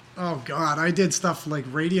 Oh, God. I did stuff like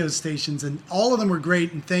radio stations, and all of them were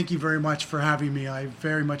great, and thank you very much for having me. I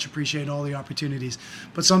very much appreciate all the opportunities.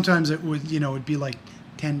 But sometimes it would, it'd be like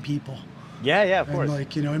 10 people. Yeah, of course. And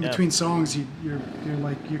like, in between songs, you're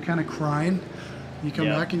kind of crying. You come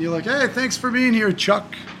back and you're like, hey, thanks for being here,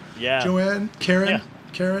 Chuck. Yeah. Joanne, Karen.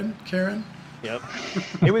 Yep.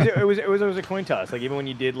 It was a coin toss. Like even when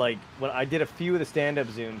you did when I did a few of the stand-up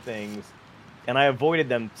Zoom things, and I avoided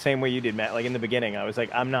them same way you did, Matt. Like in the beginning, I was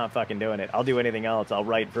like, I'm not fucking doing it. I'll do anything else. I'll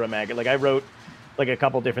write for a magazine. Like I wrote like a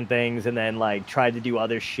couple different things, and then like tried to do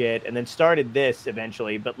other shit, and then started this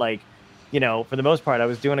eventually. But like, for the most part, I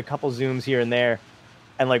was doing a couple Zooms here and there,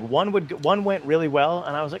 and like one went really well,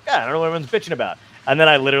 and I was like, I don't know what everyone's bitching about. And then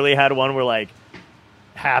I literally had one where like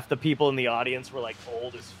half the people in the audience were like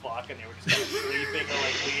old as fuck, and they were just like sleeping or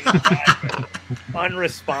like leaning back,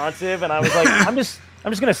 unresponsive. And I was like, I'm just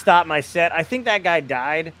gonna stop my set. I think that guy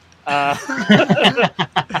died. I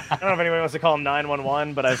don't know if anyone wants to call him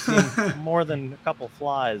 911, but I've seen more than a couple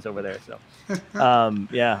flies over there. So,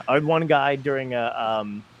 I had one guy during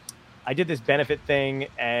I did this benefit thing,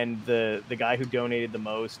 and the guy who donated the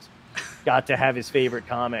most got to have his favorite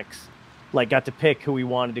comics, like got to pick who he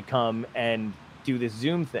wanted to come and do this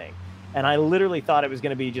Zoom thing. And I literally thought it was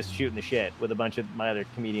going to be just shooting the shit with a bunch of my other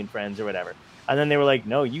comedian friends or whatever. And then they were like,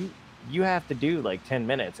 no, you have to do like 10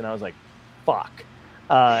 minutes. And I was like, fuck.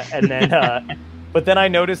 And then, but then I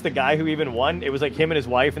noticed the guy who even won, it was like him and his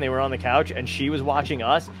wife, and they were on the couch, and she was watching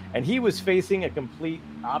us, and he was facing a complete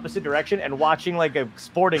opposite direction and watching like a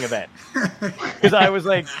sporting event. Because I was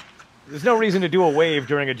like, there's no reason to do a wave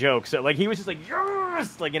during a joke. So like he was just like,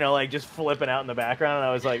 yes! Like, like just flipping out in the background. And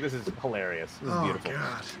I was like, this is hilarious. This is beautiful.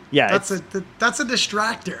 God. Yeah. That's a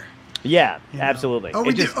distractor. Yeah, absolutely. Oh,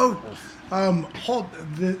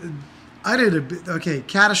 I did a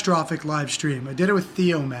catastrophic live stream. I did it with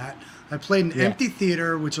Theo Matt. I played an empty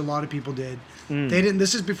theater, which a lot of people did. They didn't.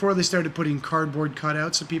 This is before they started putting cardboard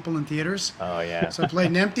cutouts of people in theaters. Oh yeah. So I played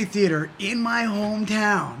an empty theater in my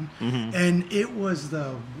hometown, and it was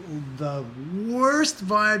the worst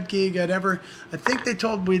vibe gig I'd ever. I think they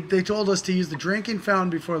told us to use the drinking fountain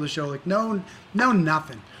before the show. Like no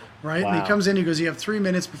nothing, right? Wow. And he comes in. He goes, "You have 3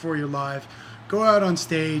 minutes before you're live. Go out on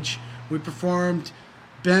stage." We performed.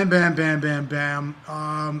 Bam, bam, bam, bam, bam.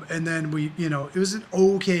 And then it was an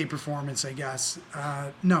okay performance, I guess.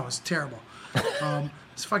 No, it's terrible.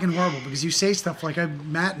 It's fucking horrible because you say stuff like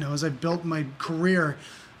Matt knows. I've built my career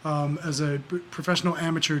as a professional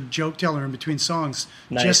amateur joke teller in between songs,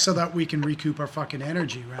 just so that we can recoup our fucking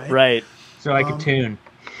energy, right? Right. So I can tune.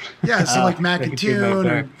 Yeah, so like Matt can tune,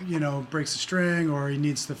 or breaks a string, or he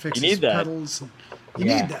needs to fix his pedals. You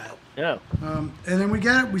need that. Yeah. And then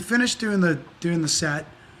we finished doing the set,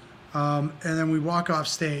 and then we walk off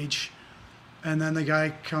stage, and then the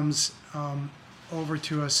guy comes over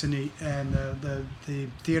to us, and the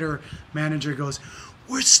theater manager goes,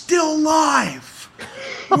 "We're still live.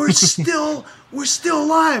 We're still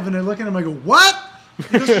live." And I look at him, I go, "What?"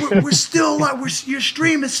 He goes, we're still live. Your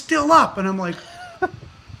stream is still up. And I'm like,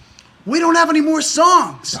 we don't have any more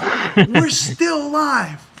songs. We're still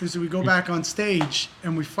live. So we go back on stage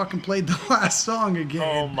and we fucking played the last song again.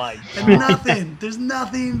 Oh my god. And there's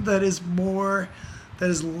nothing that is lamer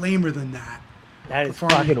than that. That is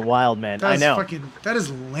fucking wild, man. I know. That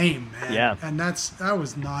is lame, man. Yeah. And that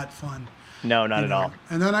was not fun. No, not at all.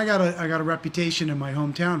 And then I got a reputation in my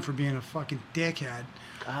hometown for being a fucking dickhead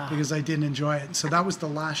because I didn't enjoy it. So that was the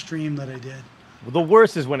last stream that I did. Well, the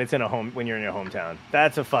worst is when you're in your hometown.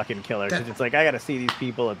 That's a fucking killer because it's like I got to see these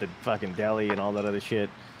people at the fucking deli and all that other shit.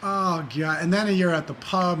 Oh god! And then you're at the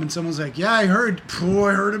pub and someone's like, "Yeah, I heard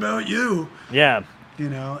about you." Yeah.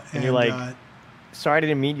 And you're like, "Sorry, I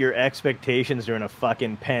didn't meet your expectations during a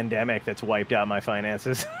fucking pandemic that's wiped out my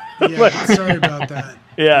finances." Yeah, sorry about that.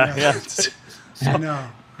 Yeah. I know.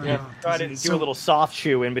 Try to do a little soft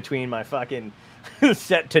shoe in between my fucking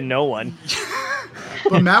set to no one.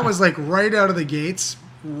 But Matt was like right out of the gates,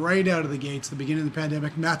 the beginning of the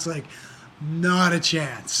pandemic. Matt's like, not a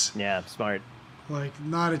chance. Yeah, smart. Like,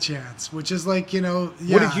 not a chance. Which is like, yeah.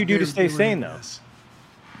 What did you do to stay sane, though?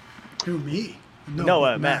 Who, me?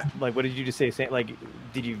 No, Matt. Like, what did you do to stay sane? Like,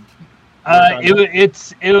 did you...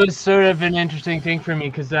 It was sort of an interesting thing for me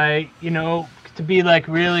because I, to be like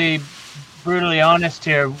really brutally honest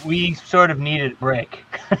here, we sort of needed a break.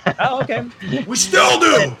 Oh, okay. We still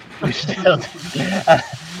do.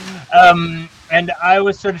 And I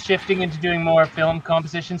was sort of shifting into doing more film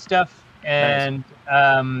composition stuff, and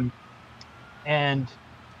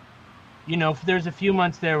there's a few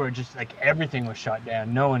months there where just like everything was shut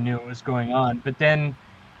down. No one knew what was going on. But then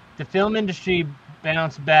the film industry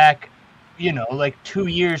bounced back, like 2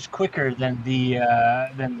 years quicker than the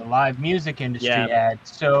live music industry had.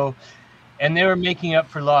 So, and they were making up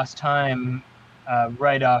for lost time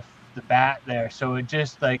right off the bat there. So it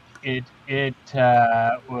just like it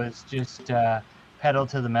was just pedal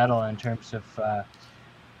to the metal in terms of.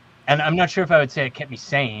 And I'm not sure if I would say it kept me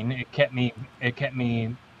sane. It kept me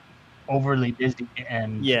overly busy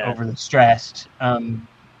and overly stressed,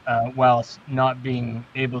 whilst not being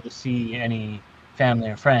able to see any family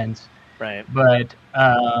or friends. Right. But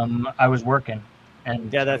I was working, and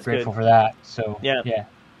that's grateful good for that. So yeah.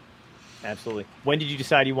 Absolutely. When did you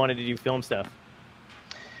decide you wanted to do film stuff?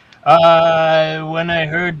 When I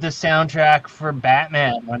heard the soundtrack for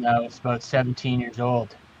Batman when I was about 17 years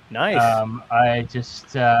old. Nice.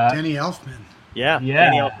 Danny Elfman. Yeah.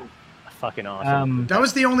 Danny Elfman. Fucking awesome. That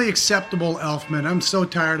was the only acceptable Elfman. I'm so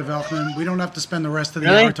tired of Elfman. We don't have to spend the rest of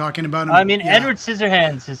the hour talking about him. I mean, Edward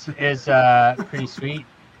Scissorhands is pretty sweet.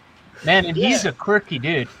 Man, and he's a quirky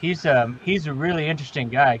dude. He's a really interesting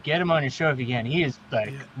guy. Get him on your show if you can. He is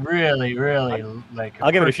like really, really like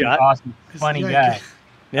I'll give it a shot. Awesome, funny guy.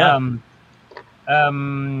 Yeah.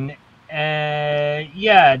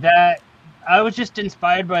 That I was just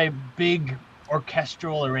inspired by big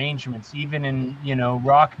orchestral arrangements. Even in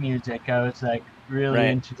rock music, I was like really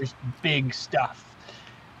into just big stuff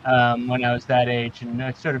when I was that age, and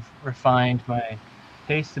I sort of refined my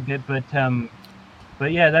taste a bit.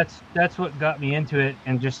 But yeah, that's what got me into it,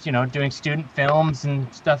 and just doing student films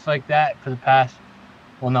and stuff like that for the past,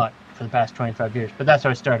 not for the past 25 years, but that's how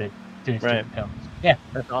I started doing student films. Yeah,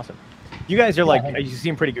 that's awesome. You guys are you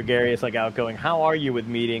seem pretty gregarious, like outgoing. How are you with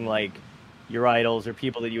meeting like your idols or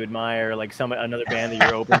people that you admire, like another band that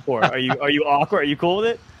you're open for? Are you awkward? Are you cool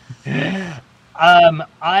with it?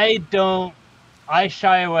 I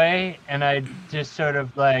shy away, and I just sort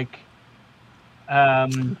of like.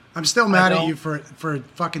 I'm still mad at you for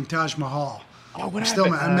fucking Taj Mahal. Oh, what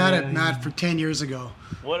I'm mad at Matt for 10 years ago.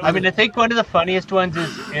 I mean, I think one of the funniest ones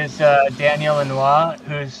is Daniel Lanois,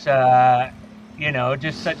 who's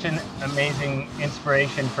just such an amazing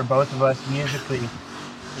inspiration for both of us musically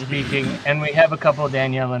speaking. And we have a couple of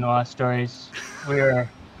Daniel Lanois stories. I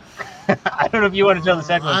don't know if you want to tell the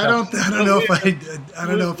second one. I don't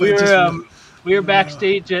know if we were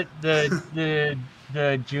backstage at the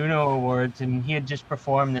Juno Awards, and he had just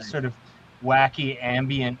performed this sort of wacky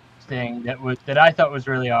ambient thing that I thought was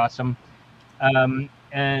really awesome. And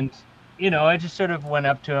I just sort of went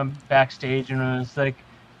up to him backstage and was like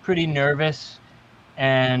pretty nervous,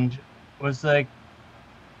 and was like,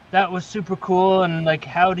 that was super cool, and like,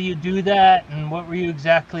 how do you do that, and what were you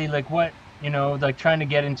exactly like, what like trying to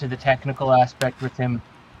get into the technical aspect with him.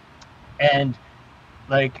 And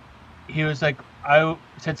like he was like, I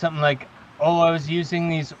said something like, I was using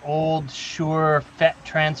these old Shure FET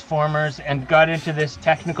transformers, and got into this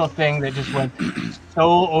technical thing that just went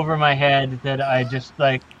so over my head that I just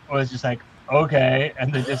like was just like, okay,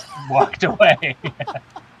 and then just walked away.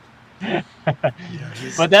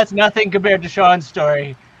 But that's nothing compared to Sean's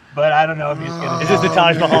story. but I don't know if he's gonna. Is this the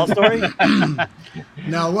Taj Mahal story?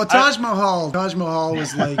 No, well, Taj Mahal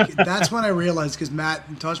was like, that's when I realized, because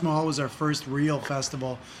Taj Mahal was our first real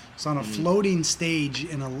festival. It's on a floating stage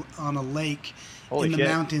on a lake in the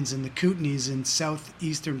mountains in the Kootenays in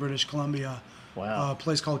southeastern British Columbia. Wow. A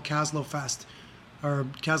place called Kaslo Fest, or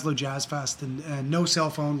Kaslo Jazz Fest, and no cell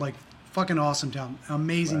phone, like fucking awesome town,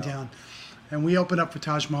 amazing town. And we opened up for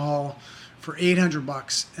Taj Mahal for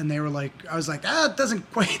 $800, and they were like, I was like, it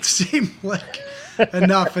doesn't quite seem like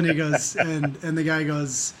enough. And he goes, and the guy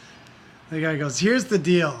goes, here's the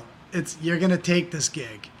deal, you're gonna take this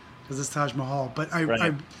gig because it's Taj Mahal. But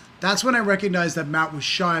I that's when I recognized that Matt was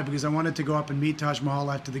shy, because I wanted to go up and meet Taj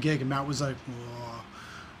Mahal after the gig, and Matt was like, well,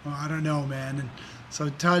 I don't know, man. And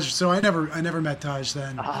so I never met Taj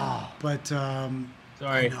then. But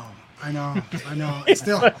Sorry. I know. It's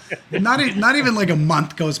still not even like a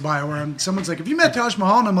month goes by where someone's like, have you met Taj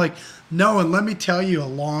Mahal? And I'm like, no, and let me tell you a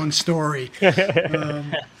long story.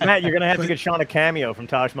 Matt, you're gonna have to get Sean a cameo from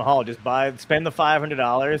Taj Mahal. Just spend the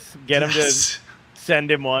 $500, get him to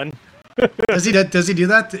send him one. Does he do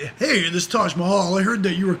that? Hey, this Taj Mahal, I heard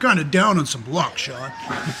that you were kind of down on some luck, Sean.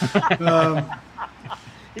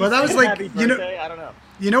 But that was like, I don't know.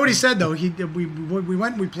 You know what he said though? We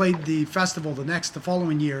went and we played the festival the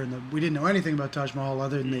following year, and we didn't know anything about Taj Mahal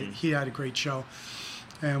other than that he had a great show.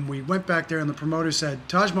 And we went back there, and the promoter said,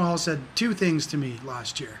 Taj Mahal said two things to me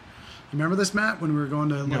last year. You remember this, Matt? When we were going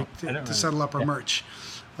to settle up our merch,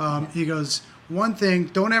 he goes, one thing,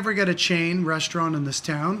 don't ever get a chain restaurant in this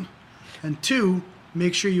town, and two,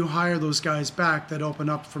 make sure you hire those guys back that open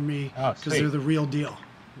up for me, because they're the real deal.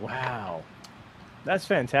 Wow. That's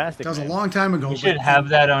fantastic. That was a long time ago. We should have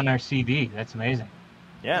that on our CD. That's amazing.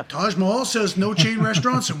 Yeah. Taj Mahal says no chain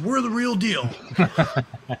restaurants, and we're the real deal.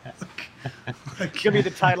 It's gonna be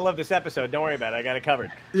the title of this episode. Don't worry about it. I got it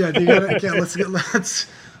covered. Yeah,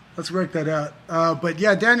 let's work that out. But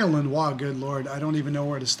yeah, Daniel Lanois, good Lord, I don't even know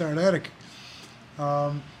where to start.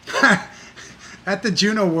 At the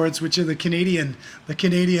Juno Awards, which are the Canadian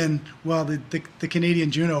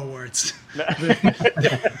Juno Awards.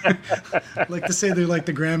 I like to say they're like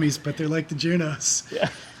the Grammys, but they're like the Junos. Yeah.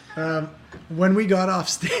 When we got off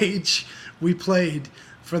stage, we played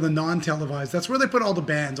for the non-televised. That's where they put all the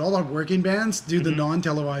bands. All our working bands do the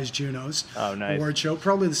non-televised Junos award show.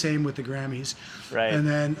 Probably the same with the Grammys. Right. And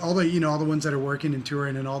then all the ones that are working and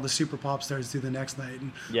touring, and all the super pop stars do the next night.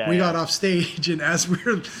 And we got off stage, and as we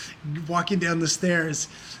were walking down the stairs,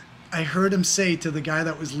 I heard him say to the guy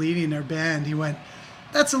that was leading our band, he went,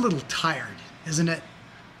 "That's a little tired, isn't it?"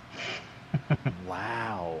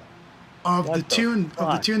 Wow. Of the tune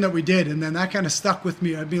that we did, and then that kind of stuck with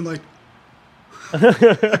me. I'd be like,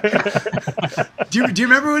 do you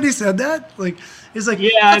remember when he said that? Like, he's like, yeah.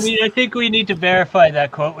 I mean, I think we need to verify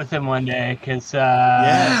that quote with him one day, because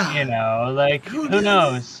you know, like, who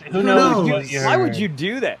knows? Who knows what you're... Why would you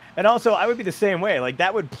do that? And also, I would be the same way. Like,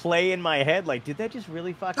 that would play in my head. Like, did that just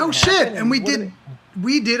really fucking happen? Shit! And we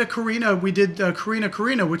did a Karina. We did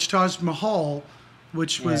Karina, which Taj Mahal,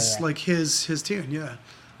 which was like his tune. Yeah.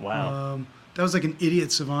 Wow. That was like an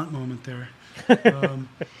idiot savant moment there.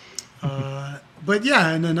 But yeah,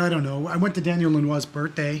 and then I don't know. I went to Daniel Lanois'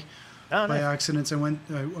 birthday by accident. I went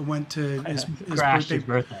to his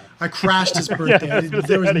birthday. I crashed his birthday.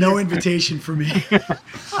 There was no invitation for me,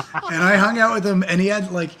 and I hung out with him. And he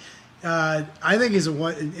had like, I think he's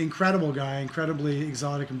an incredible guy, incredibly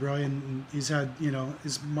exotic and brilliant. And he's had,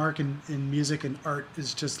 his mark in music and art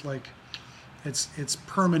is just like, it's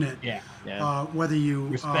permanent. Yeah. Whether you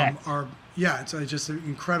respect. It's just an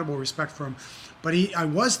incredible respect for him. But I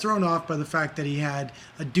was thrown off by the fact that he had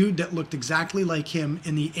a dude that looked exactly like him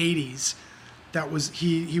in the 80s. That was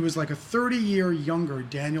he was like a 30-year younger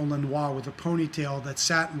Daniel Lanois with a ponytail that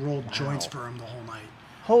sat and rolled joints for him the whole night.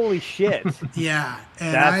 Holy shit. Yeah,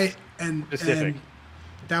 and That's specific. And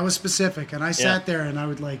that was specific. And I sat there and I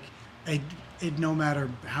would like, no matter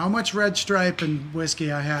how much Red Stripe and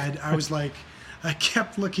whiskey I had, I was like, I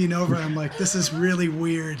kept looking over. I'm like, this is really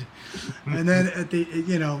weird. And then at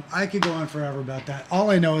the, I could go on forever about that. All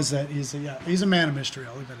I know is that he's a man of mystery.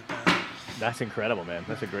 I'll leave it at that. That's incredible, man.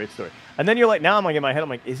 That's a great story. And then you're like, now I'm like in my head, I'm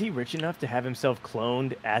like, is he rich enough to have himself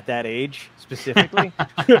cloned at that age specifically?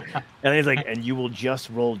 And he's like, and you will just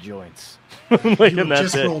roll joints. Like, you will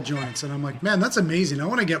just roll joints. And I'm like, man, that's amazing. I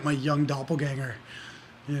want to get my young doppelganger,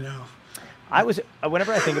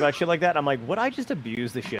 whenever I think about shit like that, I'm like, would I just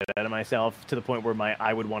abuse the shit out of myself to the point where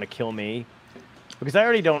I would want to kill me? Because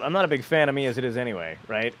I'm not a big fan of me as it is anyway,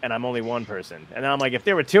 right? And I'm only one person. And then I'm like, if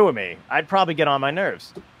there were two of me, I'd probably get on my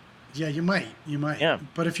nerves. Yeah, you might. Yeah.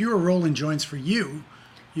 But if you were rolling joints for you,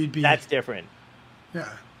 you'd be... That's different. Yeah.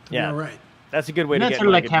 All right. That's a good way Isn't to that get sort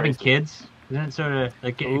of like good having bracelets. kids? Isn't it sort of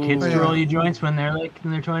like getting kids Ooh. to roll you joints when they're like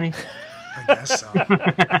in their 20s? I guess so.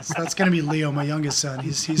 That's going to be Leo, my youngest son.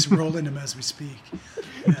 He's rolling him as we speak.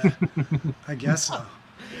 Yeah, I guess so.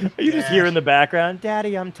 You just hear in the background,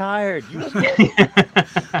 "Daddy, I'm tired."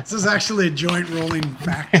 This is actually a joint rolling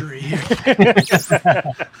factory here.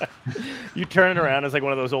 You turn it around, it's like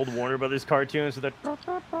one of those old Warner Brothers cartoons with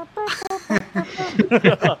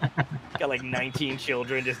got like 19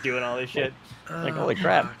 children just doing all this shit. Like, holy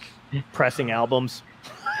crap. Pressing albums.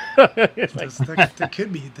 That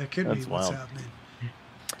could be what's wild. happening.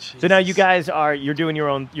 So now you guys you're doing your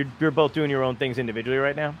own, you're both doing your own things individually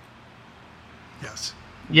right now? Yes.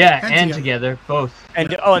 Yeah, And and together, both.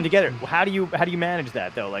 And and together. How do you manage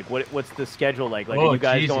that though? Like what's the schedule like? Like are you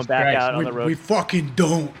guys Jesus going back Christ. out on the road? We fucking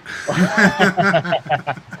don't.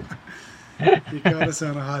 You got us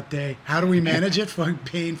on a hot day. How do we manage it? Fucking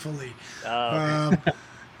painfully.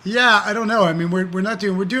 Yeah, I don't know. I mean, we're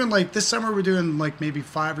doing like this summer. We're doing like maybe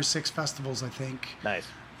 5 or 6 festivals, I think. Nice.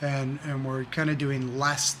 And we're kind of doing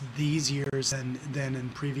less these years than in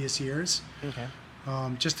previous years. Okay.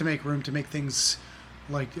 Just to make room to make things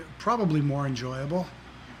like probably more enjoyable.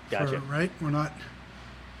 Gotcha. Right? We're not.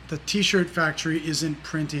 The T-shirt factory isn't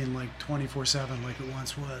printing like 24/7 like it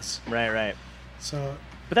once was. Right. So.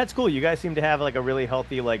 But that's cool. You guys seem to have like a really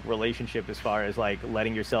healthy like relationship as far as like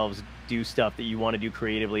letting yourselves do stuff that you want to do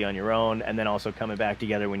creatively on your own, and then also coming back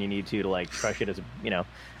together when you need to like crush it as a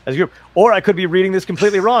group. Or I could be reading this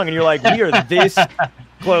completely wrong, and you're like, we are this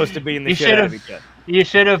close to beating the shit out of each other. You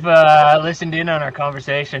should have listened in on our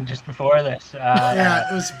conversation just before this. Yeah,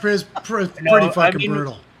 it was pretty fucking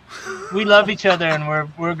brutal. We love each other and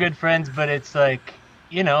we're good friends, but it's like,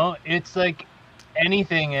 it's like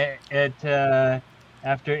anything at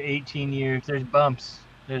after 18 years, there's bumps.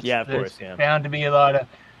 There's bound to be a lot of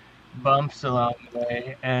bumps along the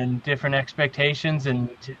way and different expectations, and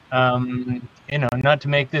not to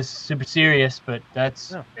make this super serious, but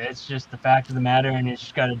it's just the fact of the matter, and you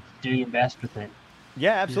just got to do your best with it.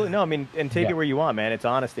 Yeah, absolutely. No, I mean, and take it where you want, man. It's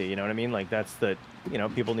honesty, you know what I mean? Like that's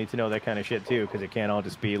people need to know that kind of shit too, because it can't all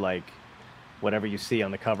just be like whatever you see on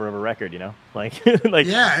the cover of a record, like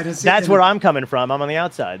yeah, that's where I'm coming from. I'm on the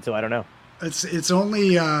outside, so I don't know. It's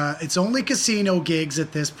only casino gigs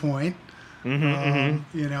at this point. No,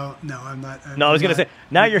 I'm not. I was gonna say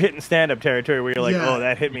now you're hitting stand-up territory where you're like, oh,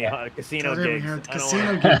 that hit me hard. Casino gigs.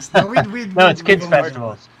 Casino gigs. No, it's kids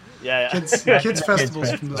festivals. Yeah. Kids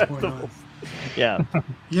festivals from this point on. Yeah.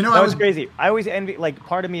 That was crazy. I always envy. Like,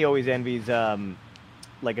 part of me always envies.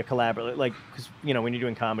 Like a collaborative, like, because when you're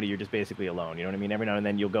doing comedy, you're just basically alone. You know what I mean? Every now and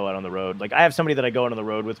then you'll go out on the road. Like, I have somebody that I go out on the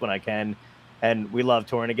road with when I can. And we love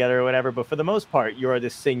touring together or whatever, but for the most part, you're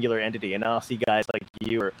this singular entity. And I'll see guys like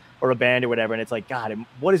you or a band or whatever, and it's like, God,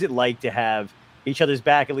 what is it like to have each other's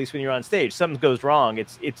back, at least when you're on stage? Something goes wrong,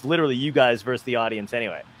 it's literally you guys versus the audience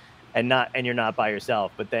anyway, and you're not by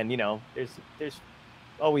yourself. But then there's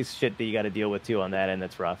always shit that you got to deal with too on that end.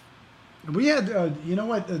 That's rough. We had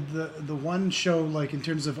the one show, like, in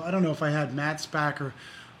terms of, I don't know if I had Matt's back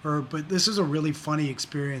but this is a really funny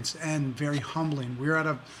experience and very humbling. We were at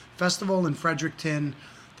a festival in Fredericton.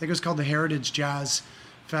 I think it was called the Heritage Jazz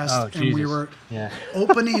Fest. Oh, and we were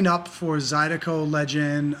opening up for Zydeco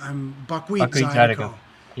legend, Buckwheat Zydeco.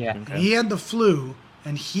 Yeah. Okay. He had the flu,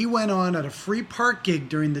 and he went on at a free park gig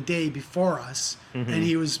during the day before us, and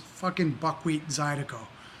he was fucking Buckwheat Zydeco.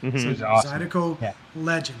 Mm-hmm. So he was awesome. Zydeco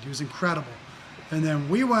legend. He was incredible. And then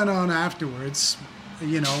we went on afterwards.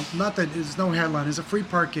 Not that there's no headline. It's a free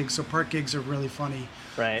park gig, so park gigs are really funny.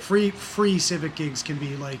 Right. Free civic gigs can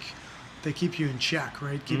be like, they keep you in check,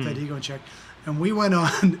 right? Keep that ego in check. And we went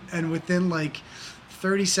on, and within like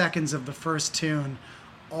 30 seconds of the first tune,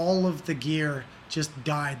 all of the gear just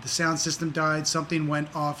died. The sound system died. Something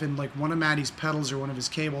went off in like one of Matty's pedals or one of his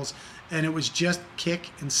cables, and it was just kick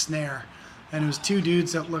and snare. And it was 2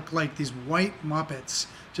 dudes that looked like these white Muppets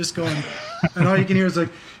just going, and all you can hear is like,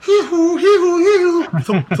 hee-hoo, hee-hoo, hee-hoo,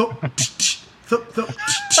 thump, thump, thump, thump,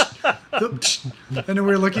 thump. And then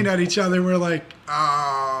we were looking at each other, and we we're like,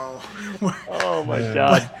 oh my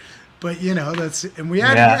God. But that's, and we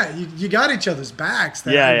had, you got each other's backs.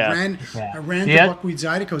 I ran to Buckwheat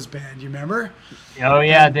Zydeco's band, you remember? Oh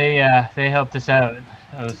yeah, they helped us out.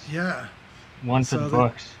 That was one for the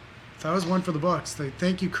books. That was one for the books.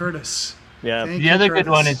 Thank you, Curtis. Yeah. The other good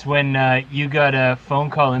one is when you got a phone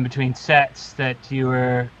call in between sets that you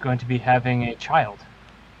were going to be having a child.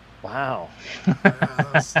 Wow.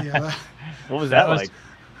 What was that like?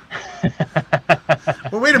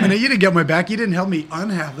 Well, wait a minute. You didn't get my back. You didn't help me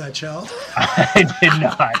unhave that child. I did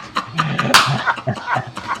not.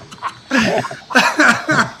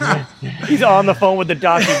 He's on the phone with the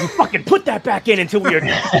doctor. You fucking put that back in until we are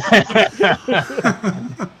done.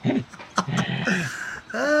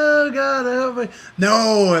 Oh God, I hope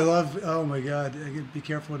I love. Oh my God, I gotta be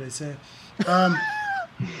careful what I say.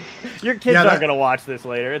 Your kids aren't gonna watch this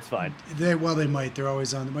later. It's fine. They might. They're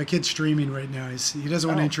always on. My kid's streaming right now. He doesn't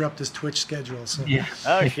want to interrupt his Twitch schedule. So Yeah.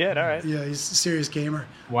 Oh shit! All right. yeah, he's a serious gamer.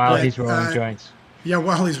 While But, he's rolling joints. Yeah,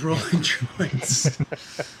 while he's rolling joints.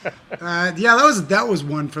 That was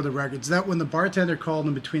one for the records. That when the bartender called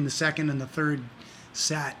him between the second and the third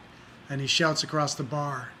set, and he shouts across the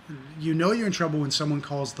bar, you know you're in trouble when someone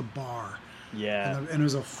calls the bar. Yeah. And it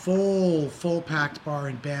was a full packed bar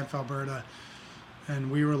in Banff, Alberta,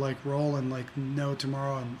 and we were like rolling like no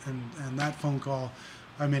tomorrow. And that phone call,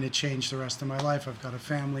 I mean, it changed the rest of my life. I've got a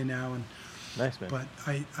family now, and Nice, man. but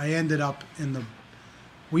I ended up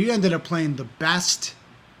we ended up playing the best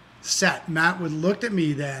set. Matt looked at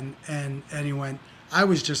me then and he went, I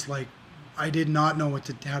was just like, I did not know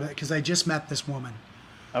because I just met this woman.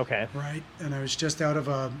 Okay. Right. And I was just out of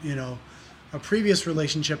a previous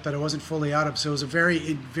relationship that I wasn't fully out of. So it was a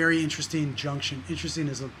very, very interesting junction. Interesting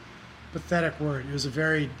is a pathetic word. It was a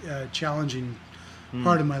very challenging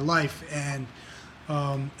part of my life. And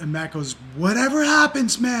Matt goes, whatever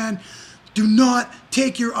happens, man, do not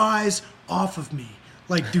take your eyes off of me.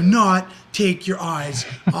 Like, do not take your eyes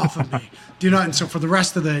off of me. Do not. And so for the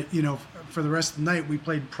rest of the night, we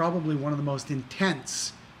played probably one of the most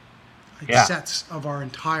intense sets of our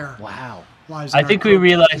entire lives. I think we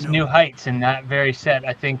realized new heights in that very set.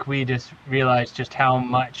 I think we just realized just how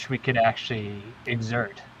much we could actually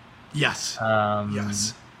exert. Yes.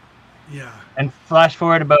 Yes. Yeah. And flash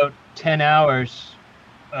forward about 10 hours,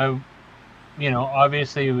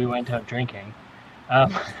 obviously we went out drinking.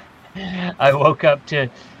 I woke up to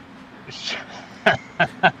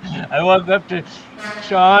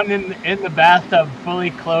Sean in the bathtub,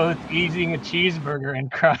 fully clothed, eating a cheeseburger and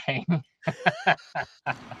crying.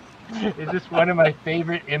 It's just one of my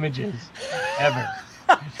favorite images ever.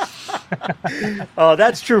 Oh,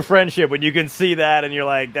 that's true friendship when you can see that and you're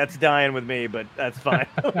like, that's dying with me, but that's fine.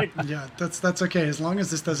 Yeah, that's okay. As long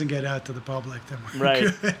as this doesn't get out to the public, then we're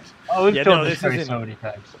Right. good. Oh, we've told this this story isn't- so many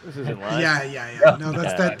times. This isn't live. Yeah. No,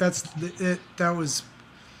 that was.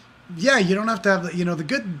 Yeah, you don't have to have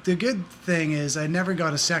the good thing is I never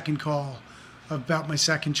got a second call about my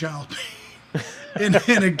second child in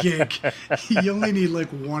a gig. You only need like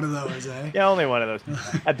one of those, eh? Yeah, only one of those.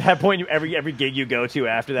 At that point, every gig you go to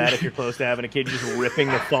after that, if you're close to having a kid, you're just ripping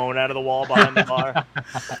the phone out of the wall behind the bar.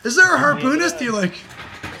 Is there a harpoonist? You're like.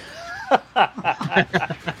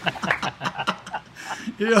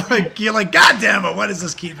 You're like, God damn it! Why does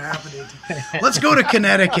this keep happening? Let's go to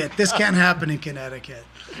Connecticut. This can't happen in Connecticut.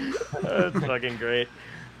 That's fucking great.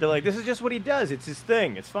 They're like, this is just what he does. It's his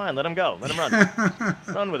thing. It's fine. Let him go. Let him run.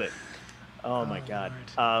 Run with it. Oh my God.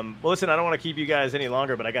 Well, listen, I don't want to keep you guys any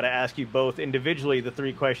longer, but I got to ask you both individually the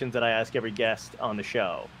 3 questions that I ask every guest on the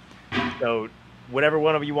show. So, whatever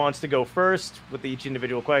one of you wants to go first with each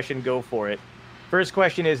individual question, go for it. First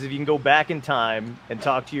question is, if you can go back in time and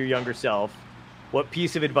talk to your younger self, what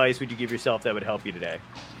piece of advice would you give yourself that would help you today?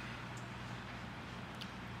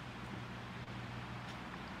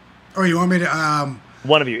 Oh, you want me to?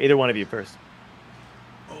 One of you, either one of you first.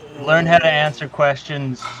 Learn how to answer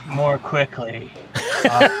questions more quickly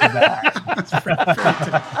off the bat.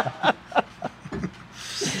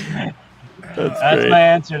 That's my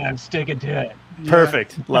answer, and I'm sticking to it.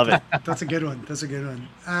 Perfect. Love it. That's a good one.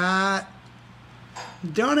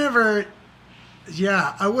 Don't ever.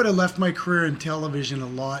 Yeah, I would have left my career in television a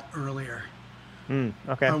lot earlier.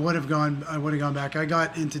 Okay. I would have gone back. I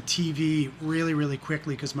got into TV really, really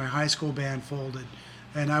quickly because my high school band folded,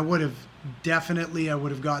 and I would have gotten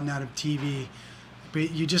out of TV.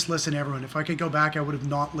 But you just listen to everyone. If I could go back, I would have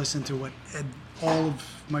not listened to what all of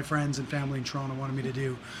my friends and family in Toronto wanted me to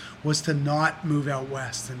do, was to not move out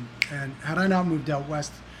west. And had I not moved out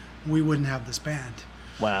west, we wouldn't have this band.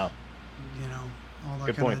 Wow. All that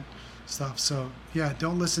Good kind point. of stuff. So yeah,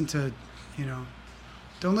 don't listen to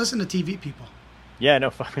TV people. Yeah, no,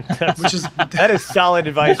 fucking. Which is That is solid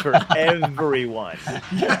advice for everyone.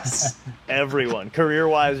 yes. Everyone,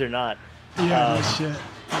 career-wise or not. Yeah, no shit.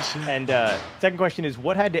 And second question is,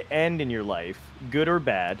 what had to end in your life, good or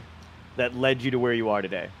bad, that led you to where you are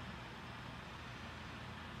today?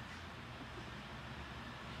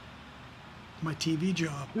 My TV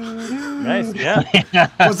job. Nice, yeah.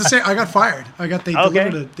 I was the same. I got fired.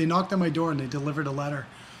 Okay. They knocked on my door and they delivered a letter.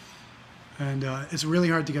 And it's really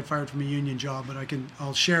hard to get fired from a union job, but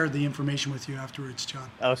I'll share the information with you afterwards, John.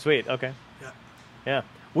 Oh, sweet. Okay. Yeah. Yeah.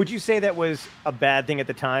 Would you say that was a bad thing at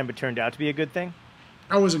the time, but turned out to be a good thing?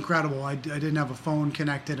 I was incredible. I didn't have a phone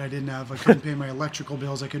connected. I couldn't pay my electrical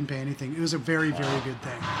bills. I couldn't pay anything. It was a very, very good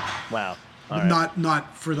thing. Wow. But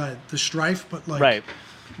not for the strife, but like right.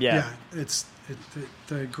 Yeah. Yeah.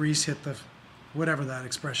 The grease hit the whatever that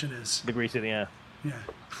expression is. The grease hit the Yeah.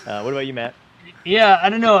 what about you, Matt? Yeah, I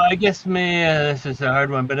don't know. I guess this is a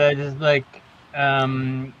hard one, but I just like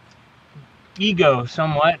ego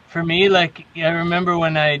somewhat for me. Like I remember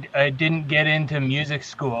when I didn't get into music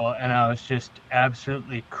school and I was just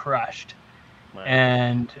absolutely crushed. Wow.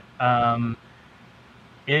 And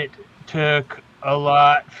it took a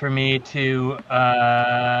lot for me to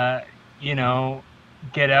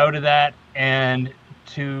get out of that and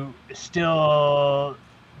to still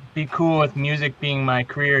be cool with music being my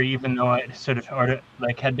career, even though it sort of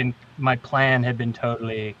my plan had been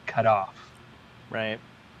totally cut off. Right.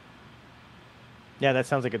 Yeah, that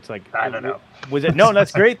sounds like it's like I don't know. Was it? No,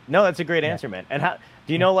 that's great. No, that's a great answer, man. And how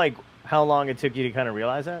do you know like how long it took you to kind of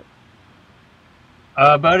realize that?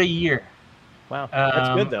 About a year. Wow, that's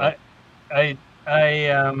good though. It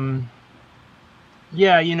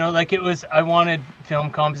was. I wanted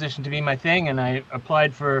film composition to be my thing, and I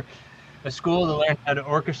applied for a school to learn how to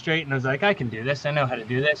orchestrate, and I was like, I can do this. I know how to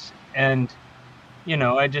do this, and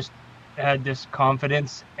I just had this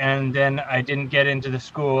confidence, and then I didn't get into the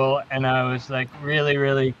school, and I was like really,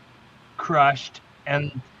 really crushed.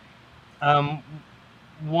 And I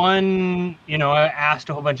asked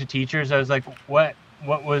a whole bunch of teachers. I was like, what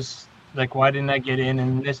was like, why didn't I get in?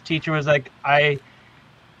 And this teacher was like, I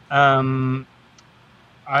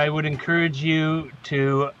would encourage you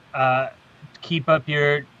to keep up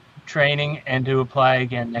your training and to apply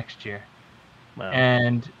again next year. Wow.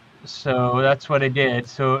 And so that's what I did.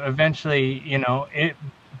 So eventually,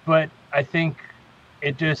 but I think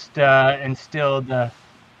it just instilled the,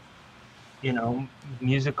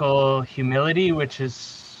 musical humility, which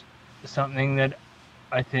is something that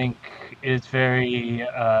I think is very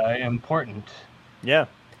important. Yeah.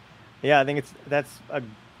 I think that's a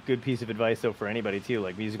good piece of advice though for anybody too,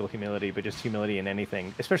 like musical humility, but just humility in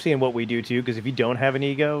anything, especially in what we do too, because if you don't have an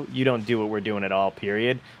ego, you don't do what we're doing at all,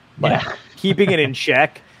 period. But keeping it in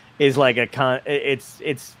check is like it's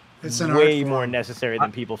way more necessary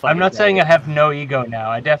than people find. I'm not saying I have no ego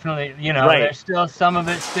now. I definitely, there's still some of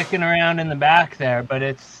it sticking around in the back there, but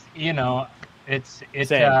it's, it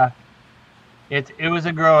was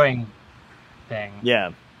a growing thing.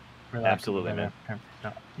 Yeah, absolutely, man.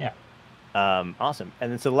 Yeah. Awesome.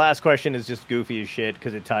 And then so the last question is just goofy as shit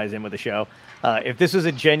because it ties in with the show. If this was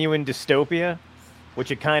a genuine dystopia, which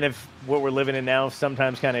it kind of what we're living in now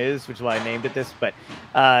sometimes kind of is, which is why I named it this. But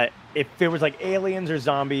if there was like aliens or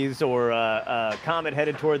zombies or a comet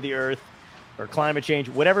headed toward the Earth or climate change,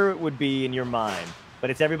 whatever it would be in your mind, but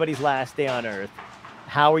it's everybody's last day on Earth,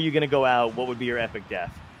 how are you going to go out? What would be your epic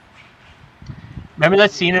death? Remember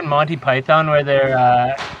that scene in Monty Python where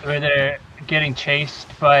they're getting chased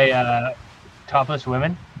by topless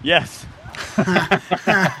women? Yes.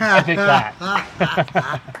 I think that.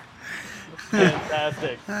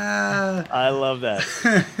 Fantastic. I love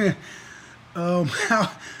that.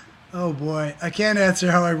 Oh boy, I can't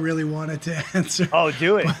answer how I really wanted to answer. Oh,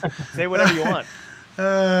 do it. Say whatever you want.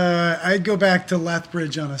 I'd go back to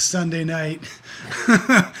Lethbridge on a Sunday night,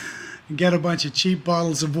 get a bunch of cheap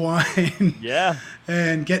bottles of wine, yeah,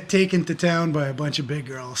 and get taken to town by a bunch of big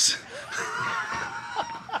girls.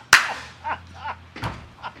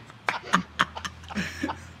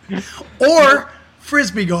 Or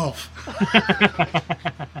frisbee golf.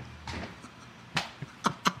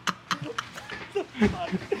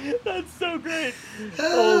 That's so great.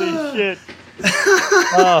 Holy shit.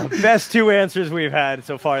 Best two answers we've had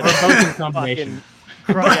so far. That's fucking combination.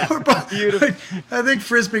 Beautiful. I think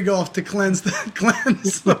frisbee golf to cleanse the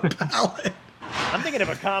palate. I'm thinking of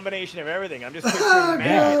a combination of everything. I'm just picturing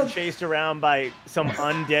Matt getting chased around by some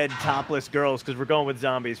undead topless girls because we're going with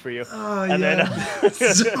zombies for you. Then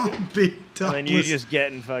zombie topless. And then you just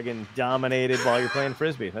getting fucking dominated while you're playing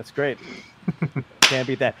frisbee. That's great. Can't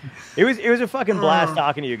beat that. It was a fucking blast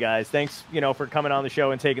talking to you guys. Thanks, for coming on the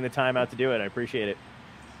show and taking the time out to do it. I appreciate it.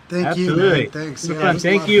 Thank you, man. Thanks. Yeah,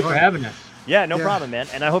 thank you for having us. Yeah, no problem, man.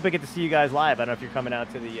 And I hope I get to see you guys live. I don't know if you're coming out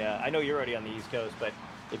to the. I know you're already on the East Coast, but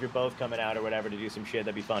if you're both coming out or whatever to do some shit,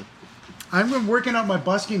 that'd be fun. I'm working out my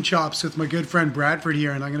busking chops with my good friend Bradford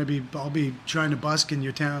here, and I'll be trying to busk in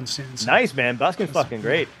your town soon. So. Nice, man. Busking's fucking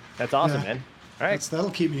great. That's awesome, man. All right,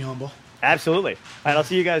 that'll keep me humble. Absolutely. All right, I'll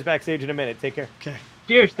see you guys backstage in a minute. Take care. Okay.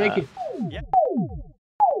 Cheers. Thank you. Yeah.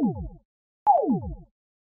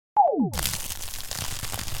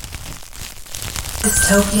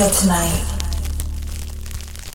 Dystopia Tonight.